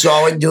was a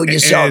solid dude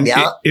yourself. And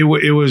yeah, it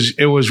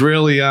was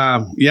really,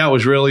 it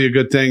was really a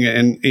good thing.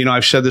 And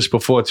I've said this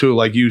before too,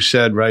 like you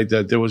said, right,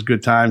 that there was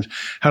good times.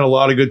 Had a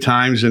lot of good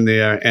times in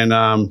there,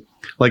 and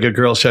like a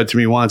girl said to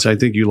me once, I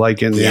think you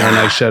like in there. And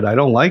I said, I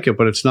don't like it,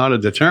 but it's not a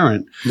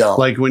deterrent. No.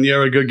 Like when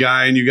you're a good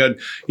guy and you got,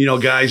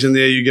 guys in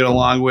there you get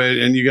along with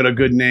and you got a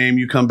good name,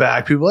 you come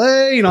back, people,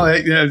 hey,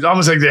 it's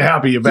almost like they're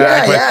happy you're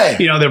back.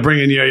 But, they're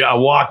bringing you a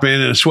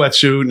Walkman and a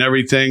sweatsuit and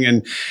everything.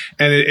 And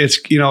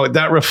it's,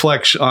 that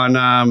reflects on,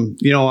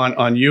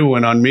 on you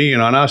and on me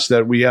and on us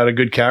that we had a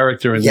good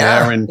character in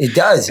there. And it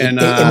does. And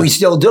we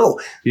still do.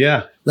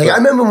 Yeah. Like I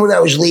remember when I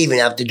was leaving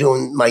after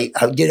doing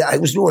I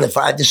was doing a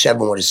 5 to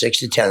 7 with a 6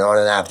 to 10 on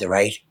and after,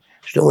 right? I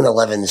was doing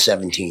 11 to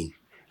 17.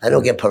 I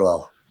don't get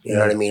parole. You know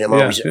what I mean? I'm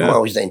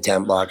always in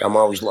 10 block. I'm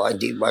always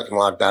locked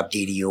up,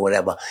 DDU,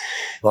 whatever,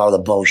 all the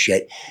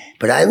bullshit.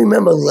 But I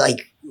remember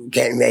like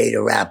getting ready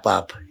to wrap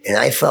up, and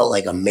I felt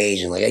like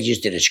amazing. Like I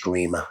just did a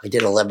screamer. I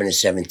did 11 to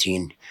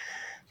 17. I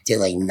did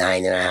like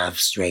 9.5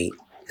 straight.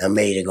 I'm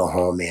ready to go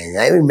home, man. And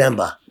I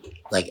remember,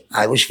 like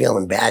I was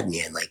feeling bad,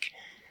 man. Like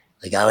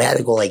I had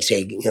to go like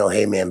say,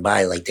 hey man,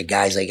 bye. Like the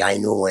guys like I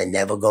knew were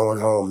never going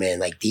home, man.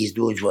 Like these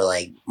dudes were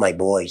like my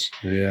boys.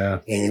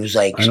 Yeah. And it was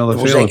like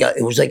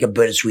it was like a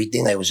bittersweet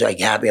thing. I was like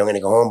happy I'm gonna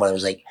go home, but I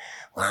was like,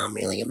 wow,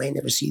 man, like I might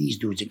never see these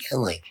dudes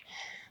again. Like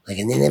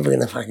and they're never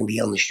gonna fucking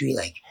be on the street.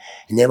 Like,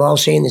 and they're all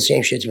saying the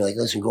same shit to me. Like,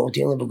 listen, go out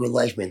there and live a good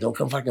life, man. Don't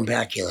come fucking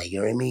back here. Like, you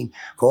know what I mean?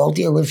 Go out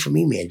there and live for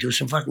me, man. Do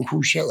some fucking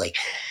cool shit. Like,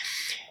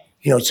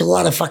 it's a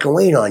lot of fucking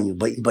weight on you,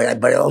 but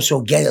I also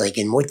get it. Like,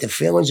 and what the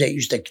feelings that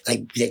used to,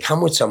 like, they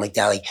come with something like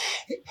that. Like,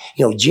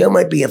 jail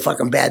might be a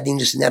fucking bad thing,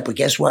 this and that, but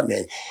guess what,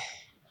 man?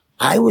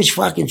 I was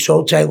fucking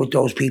so tight with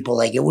those people.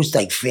 Like, it was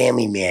like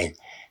family, man.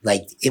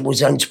 Like, it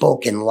was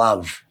unspoken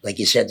love. Like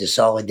you said, the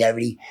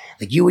solidarity.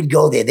 Like, you would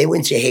go there. They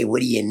wouldn't say, hey,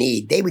 what do you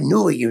need? They would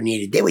know what you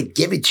needed. They would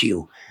give it to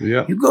you.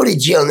 Yeah. You go to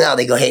jail now,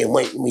 they go, hey,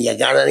 you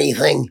got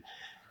anything?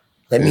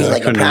 Let me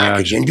like a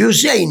package. And you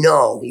say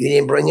no, you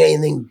didn't bring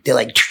anything. They're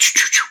like,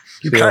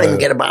 you can't even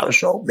get a bar of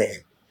soap, man.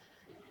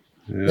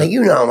 Like,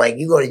 you know, like,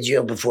 you go to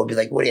jail before, be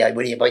like, what do you,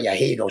 yeah,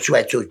 here you go,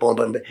 sweatsuits, boom,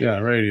 boom. Yeah,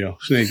 radio,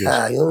 sneakers. You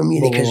know what I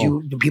mean? Boom, Because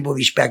boom. the people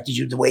respected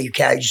you, the way you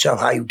carried yourself,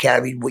 how you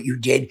carried what you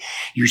did.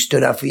 You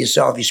stood up for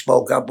yourself. You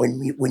spoke up when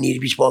needed to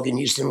be spoken.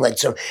 You just didn't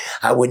let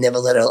I would never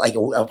let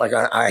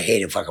I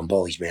hated fucking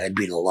bullies, man. I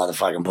beat a lot of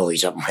fucking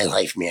bullies up in my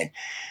life, man.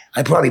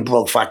 I probably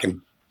broke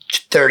fucking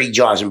 30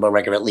 jaws in Bull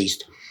Record at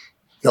least.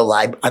 No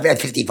lie. I've had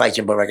 50 fights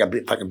in Bull Record.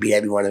 I fucking beat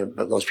every one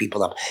of those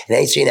people up. And I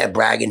ain't saying that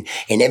bragging.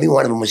 And every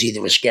one of them was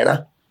either a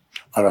Skinner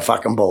or a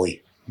fucking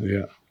bully.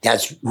 Yeah.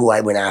 That's who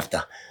I went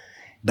after.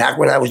 Back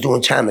when I was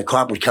doing time, the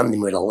cop would come to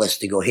me with a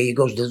list. They go, here you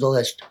go, there's a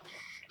list.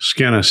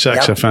 Skinner,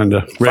 sex Yep.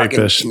 offender,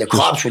 rapist. And the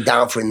cops were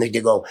down for it. And they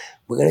go,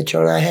 we're going to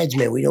turn our heads,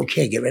 man. We don't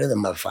care. Get rid of the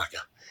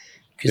motherfucker.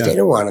 Because they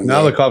don't want him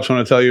Now there. the cops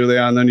want to tell you who they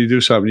are, and then you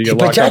do something. You get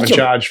locked up and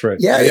charged for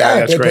it. Yeah,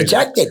 that's they're crazy.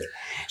 protected.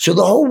 So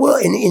the whole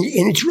world, and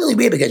it's really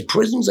weird because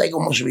prison's like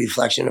almost a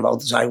reflection of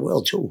outside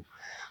world too.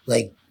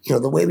 Like, you know,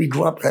 the way we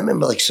grew up. I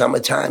remember like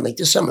summertime, like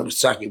this summer was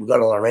sucky. We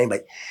got all our rain,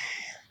 but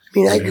I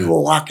mean, I could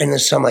go walk in the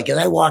summer, like, 'cause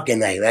I walk at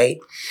night, right?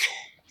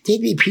 There'd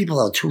be people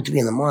out 2, 3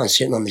 in the morning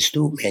sitting on the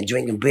stoop, man,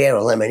 drinking beer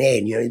or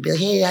lemonade. You know, they'd be like,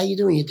 hey, how you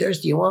doing? You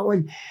thirsty? You want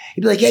one?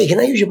 He'd be like, hey, can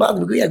I use your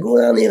bathroom? Yeah, go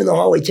down there in the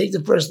hallway, take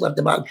the first left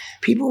about.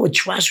 People would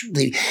trust.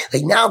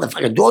 Like now, the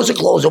fucking doors are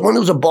closed, the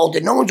windows are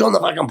bolted, no one's on the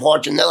fucking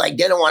porch, and they're like,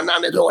 they don't want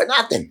nothing to do with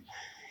nothing.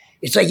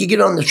 It's like you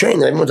get on the train,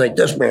 and everyone's like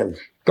this, man.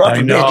 God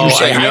forbid you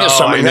say hi to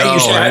someone, right? You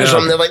say hi to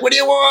someone, they're like, what do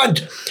you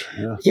want?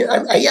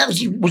 Yeah. I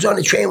actually was on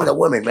the train with a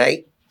woman,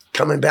 right?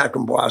 Coming back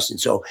from Boston.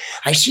 So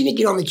I seen her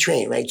get on the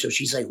train, right? So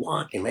she's like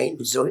walking, right?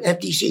 So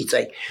empty seats,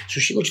 like, so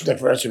she looks at the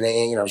first one,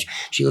 and, you know,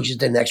 she looks at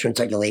the next one, it's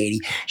like a lady.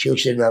 She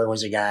looks at another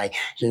one's a guy.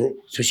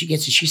 So she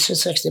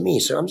sits next to me.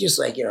 So I'm just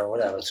like, you know,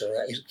 whatever. So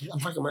I'm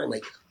fucking mind,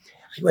 like,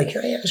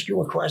 can I ask you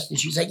a question?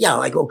 She's like, yeah.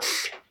 I go,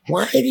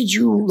 why did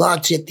you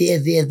lot sit there,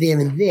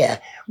 and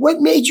there?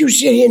 What made you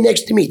sit here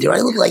next to me? Do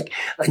I look like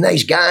a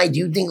nice guy? Do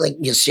you think like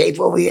you're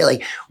safe over here?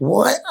 Like,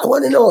 what? I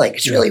want to know. Like,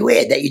 it's really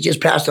weird that you just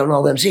passed on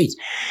all them seats.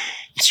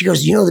 She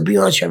goes, you know, to be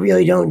honest, I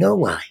really don't know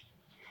why.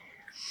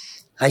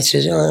 I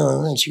says,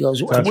 oh, and she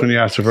goes, That's when you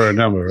asked for her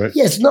number, right?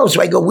 Yes, no.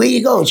 So I go, where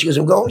you going? She goes,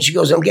 I'm going. She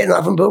goes, I'm getting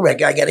off in Bull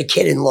Record. I got a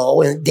kid in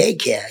Lowell in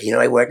daycare. You know,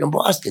 I work in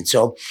Boston.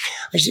 So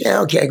I said,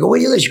 yeah, okay. I go, where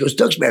do you live? She goes,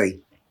 Tewksbury.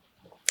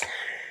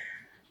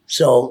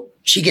 So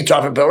she gets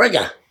off at Bull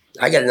Record.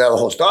 I got another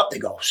whole stop to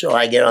go. So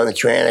I get on the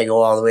train. I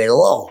go all the way to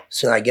Lowell.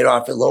 So I get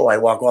off at Lowell. I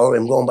walk all the way.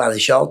 I'm going by the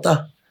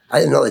shelter. I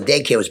didn't know the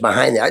daycare was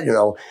behind there. I didn't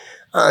know.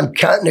 I'm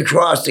cutting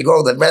across to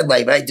go to the red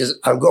light, right?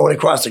 I'm going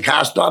across the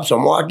car stop, so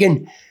I'm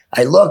walking.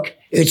 I look,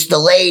 it's the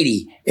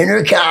lady in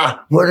her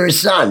car with her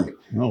son.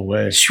 No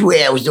way. I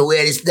swear it was the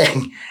weirdest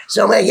thing.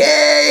 So I'm like,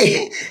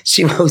 hey.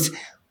 She goes,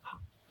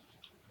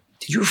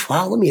 did you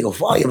follow me? I go,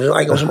 follow you.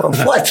 I goes, I'm on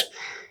foot.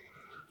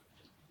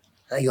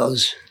 I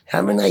goes,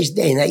 have a nice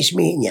day. Nice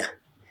meeting you.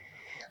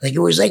 Like, it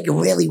was like a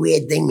really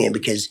weird thing, man,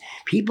 because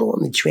people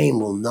on the train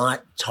will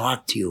not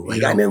talk to you.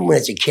 Like, I remember when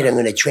as a kid, I'm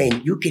on a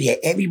train, you could hear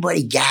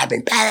everybody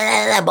gabbing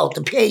about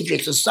the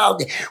Patriots or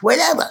something,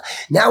 whatever.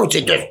 Now it's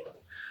a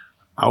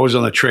I was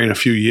on the train a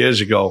few years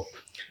ago,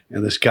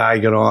 and this guy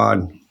got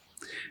on,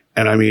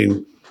 and I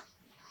mean,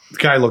 the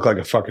guy looked like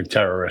a fucking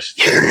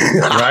terrorist,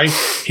 right?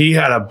 He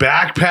had a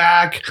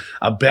backpack,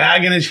 a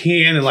bag in his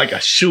hand, and like a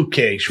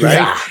suitcase, right?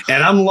 Yeah.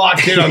 And I'm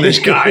locked in on this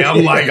guy.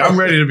 I'm like, I'm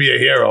ready to be a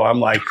hero. I'm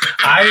like,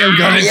 I am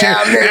going to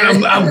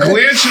and I'm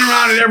glancing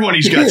around at everyone.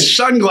 He's got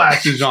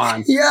sunglasses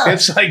on. Yeah.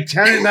 It's like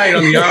 10 at night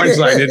on the orange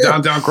line, the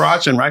downtown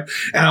crossing, right?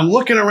 And I'm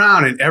looking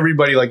around, and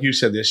everybody, like you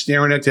said, they're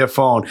staring at their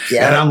phone.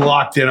 Yeah. And I'm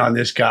locked in on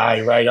this guy,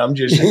 right? I'm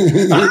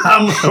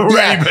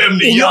ready for him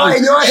to yell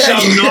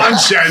some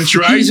nonsense,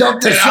 right? He's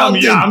up to And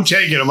something. I'm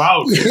taking him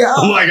out. Yeah.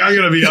 I'm like, I'm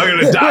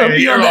gonna die a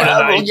hero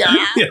tonight. Yeah.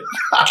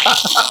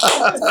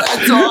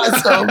 That's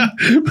awesome.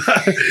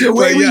 The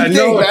way we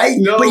think, right?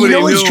 But you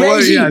know what's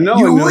crazy?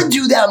 You would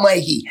do that,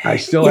 Mikey. I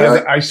still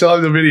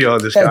have the video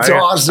of this guy. That's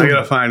awesome. I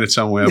gotta find it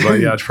somewhere, but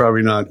yeah, it's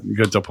probably not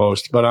good to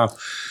post. But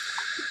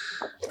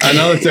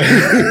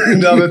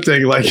another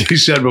thing, like you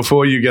said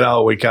before, you get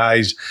out with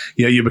guys,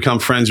 you become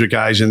friends with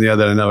guys and the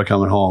other are never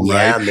coming home,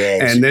 right?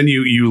 Man. And then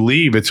you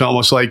leave. It's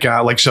almost like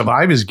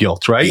survivor's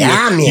guilt, right?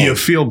 Yeah, man. You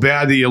feel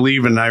bad that you're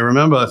leaving. And I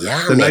remember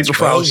the night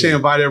before, I was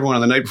saying bye to everyone.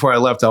 And the night before I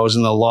left, I was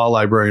in the law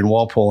library in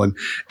Walpole, and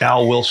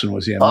Al Wilson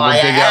was there. Oh,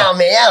 yeah, Al,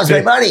 man. That was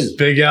my buddy.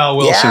 Big Al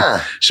Wilson.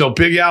 Yeah. So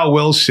Big Al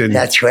Wilson.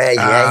 That's right.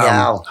 Yeah,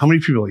 Al. How many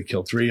people he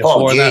killed? 3 or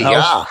 4 in that house?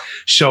 Yeah.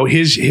 So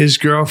his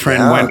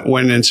girlfriend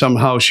went in some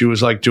house. She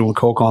was like doing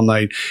coke all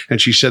night,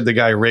 and she said the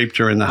guy raped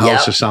her in the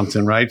house or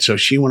something, right? So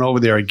she went over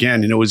there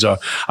again, and it was a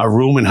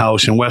rooming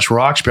house in West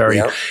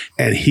Roxbury,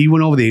 and he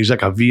went over there. He's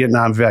like a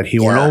Vietnam vet. He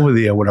went over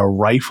there with a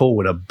rifle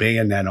with a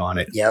bayonet on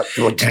it. Yep.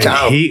 Went to and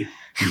town.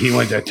 He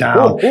went to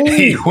town.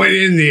 He went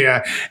in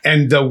there,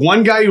 and the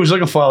one guy he was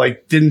looking for,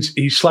 like,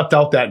 he slept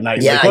out that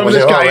night. Yeah, like, whoever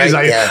this guy is,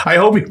 yeah. I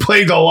hope he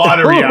played the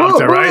lottery out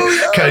there,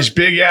 right? Because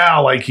Big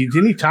Al, like,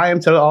 didn't he tie him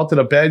all to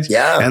the beds?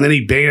 Yeah. And then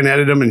he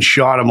bayoneted him and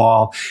shot them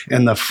all.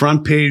 And the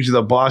front page of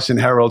the Boston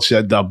Herald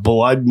said the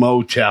Blood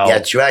Motel.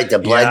 That's right, the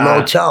Blood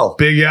Motel.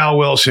 Big Al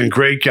Wilson,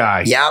 great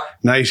guy. Yep.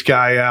 Nice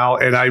guy, Al.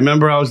 And I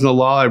remember I was in the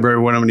law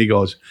library with him, and he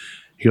goes,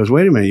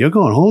 wait a minute, you're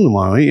going home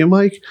tomorrow, ain't you,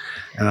 Mike?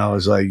 And I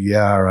was like,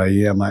 yeah, right,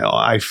 yeah.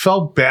 I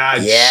felt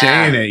bad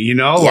saying it, you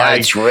know? Yeah, like,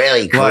 it's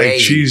really crazy. Like,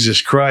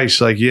 Jesus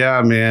Christ, like,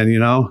 yeah, man, you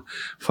know?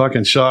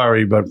 Fucking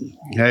sorry, but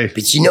hey.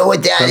 But you know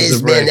what that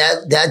is, man?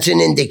 That's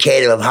an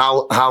indicator of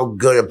how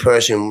good a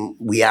person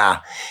we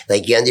are.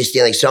 Like, you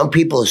understand, like, some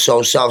people are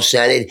so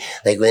self-centered,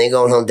 like, when they're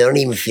going home, they don't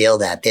even feel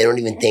that. They don't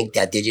even think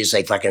that. They're just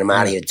like, fucking, I'm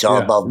out of here. It's all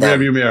about them.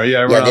 Rearview mirror,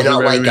 yeah. Yeah, they're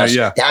not like us.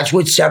 Yeah. That's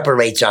what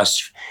separates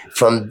us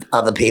from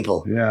other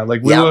people. Yeah,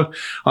 like we were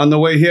on the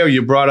way here,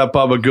 you brought up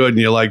Bubba Good, and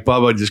you're like,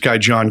 Bubba, this guy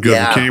John Good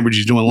in Cambridge,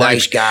 he's doing life.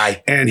 Nice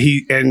guy. And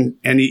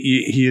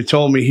he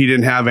told me he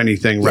didn't have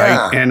anything,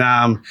 right?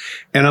 Yeah.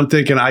 And I'm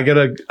thinking, I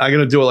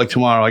gotta do it like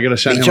tomorrow. I gotta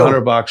send him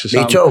 $100 or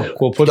something. Me too.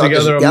 We'll put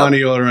together a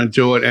money order and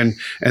do it.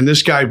 And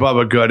this guy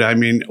Bubba Good, I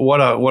mean, what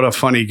a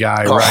funny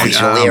guy, right? He's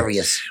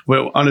hilarious.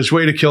 Well, on his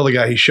way to kill the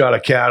guy, he shot a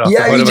cat off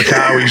Yeah, the hood of a he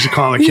car. We used to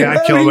call him a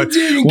cat killer. But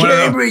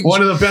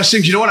One of the best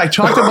things, you know what? I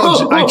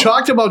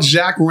talked about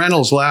Zach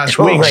Reynolds last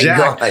week.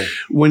 God.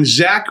 When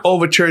Zach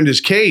overturned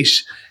his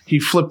case, he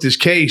flipped his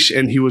case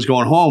and he was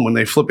going home. When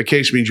they flip a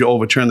case, it means you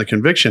overturn the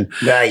conviction.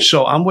 Right.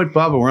 So I'm with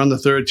Bubba. We're on the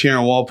third tier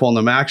in Walpole in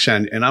the Max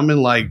end, and I'm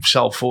in like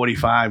cell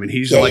 45, and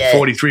he's in like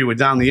 43. We're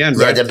down the end,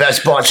 right? Yeah, the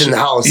best spots in the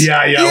house.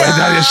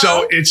 Yeah.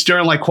 So it's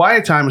during like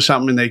quiet time or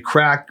something, and they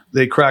crack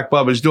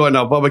Bubba's door.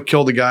 Now, Bubba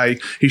killed a guy.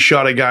 He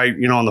shot a guy,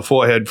 on the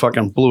forehead,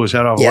 fucking blew his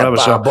head off or whatever.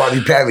 So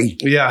Bobby Perry.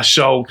 Yeah.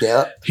 So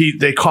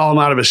they call him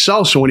out of his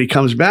cell. So when he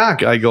comes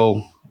back, I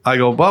go,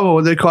 Bubba,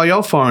 what'd they call you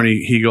out for? And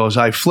he goes,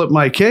 I flipped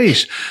my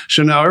case.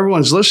 So now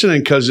everyone's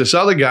listening because this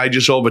other guy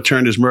just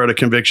overturned his murder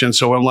conviction.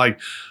 So I'm like,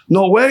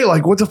 no way.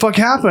 Like, what the fuck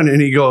happened?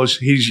 And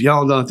he's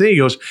yelling on the thing. He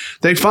goes,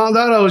 they found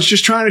out I was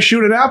just trying to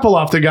shoot an apple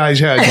off the guy's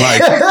head.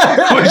 Like,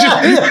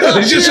 it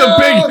was just a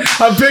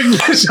big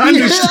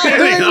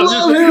misunderstanding. I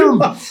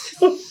love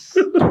him.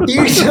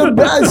 He's the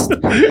best.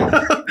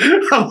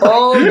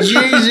 Oh,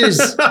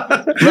 Jesus.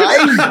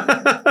 Right?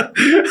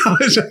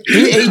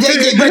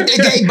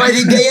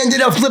 They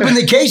ended up flipping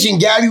the case and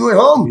Gabby went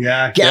home.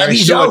 Yeah.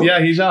 Gabby's out. Yeah,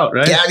 he's out,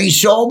 right?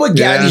 Gabby's sober.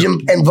 Gabby's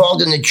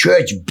involved in the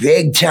church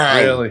big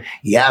time. Really?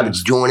 Yeah, but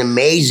he's doing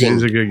amazing.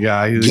 He's a good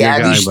guy.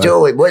 Gabby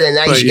Stewart. What a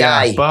nice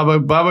guy.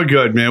 Bubba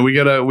Good, man. We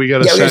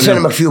gotta send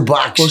him a few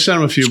bucks. We'll send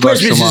him a few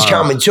bucks Christmas tomorrow. is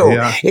coming too.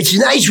 Yeah. It's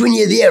nice when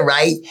you're there,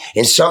 right?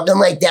 And something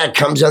like that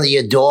comes under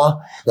your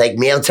door, like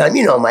mail time.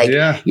 Mike,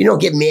 you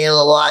don't get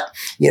mail a lot,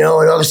 and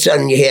all of a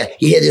sudden you hear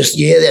this,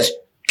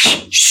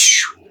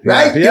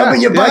 right? You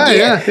open your butt,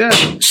 yeah.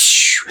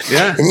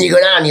 And then you go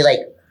down and you're like,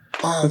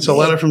 oh, it's a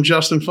letter from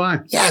Justin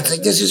Fine. Yeah, it's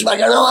like, this is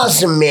fucking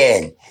awesome,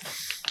 man.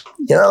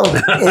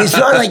 And it's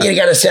not like you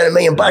got to send $1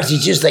 million.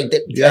 It's just like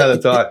the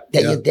thought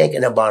that you're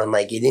thinking about him,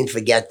 like you didn't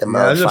forget the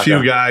motherfucker. There's a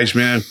few guys,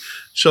 man.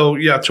 So,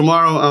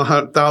 tomorrow,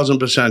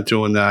 1,000%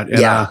 doing that.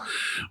 And,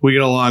 we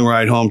get a long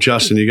ride home.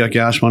 Justin, you got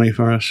gas money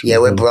for us? Yeah,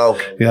 we're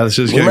broke. Yeah, this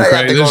is we getting might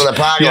crazy. Have to go in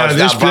the parking lot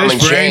and stop bumming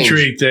this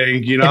Braintree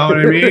thing, you know what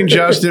I mean,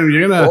 Justin?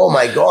 You're going to... Oh,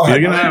 my God. You're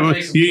going to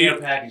have...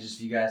 care packages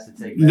for you guys to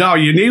take back. No,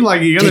 you're going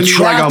to need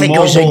like a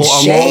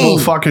mobile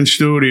fucking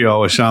studio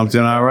or something,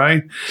 all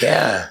right?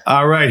 Yeah.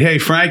 All right. Hey,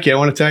 Frankie, I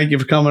want to thank you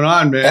for coming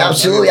on, man.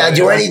 Absolutely. I'd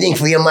do anything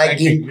for you,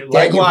 Mikey.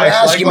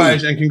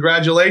 Likewise. And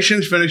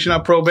congratulations, finishing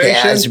up probation.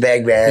 Yeah, it's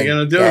big, man. You're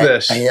going to do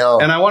this. I know.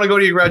 And I want to go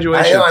to your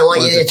graduation. I know. I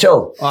want you there,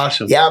 too.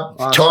 Awesome. Yep.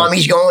 Awesome.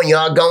 Tommy's going.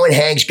 You're going.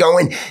 Hank's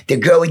going. The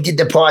girl we did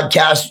the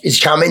podcast is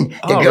coming.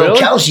 The girl really?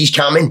 Kelsey's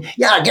coming.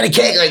 Yeah, I got a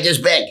cake like this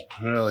big.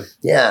 Really?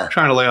 Yeah. I'm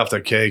trying to lay off the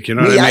cake, you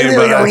know what I mean? I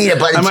really don't eat it,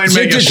 but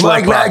it's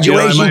my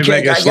graduation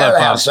cake. I got to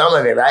have some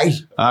of it, right?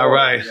 All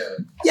right.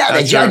 Yeah,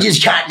 the judge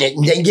is cutting it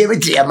and then give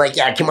it to you. I'm like,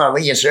 yeah, come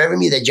on, you're serving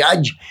me the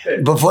judge?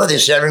 Before they're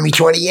serving me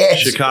 20 years.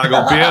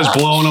 Chicago Bears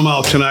blowing them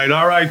out tonight.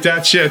 All right,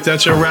 that's it.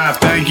 That's a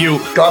wrap. Thank you.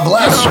 God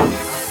bless.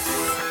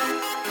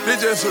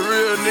 This just a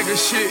real nigga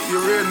shit, your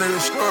real nigga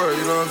story,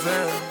 you know what I'm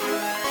saying?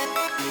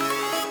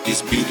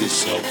 This beat is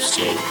so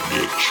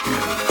rich.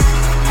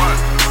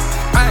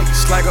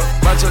 Ice like a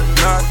bunch of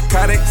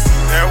narcotics.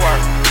 That work.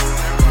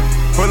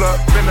 Pull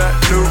up in a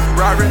new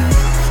Rari.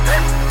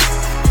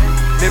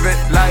 Living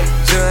like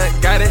John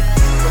got it.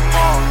 Come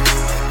on.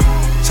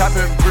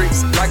 Chopping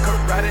bricks like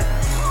karate.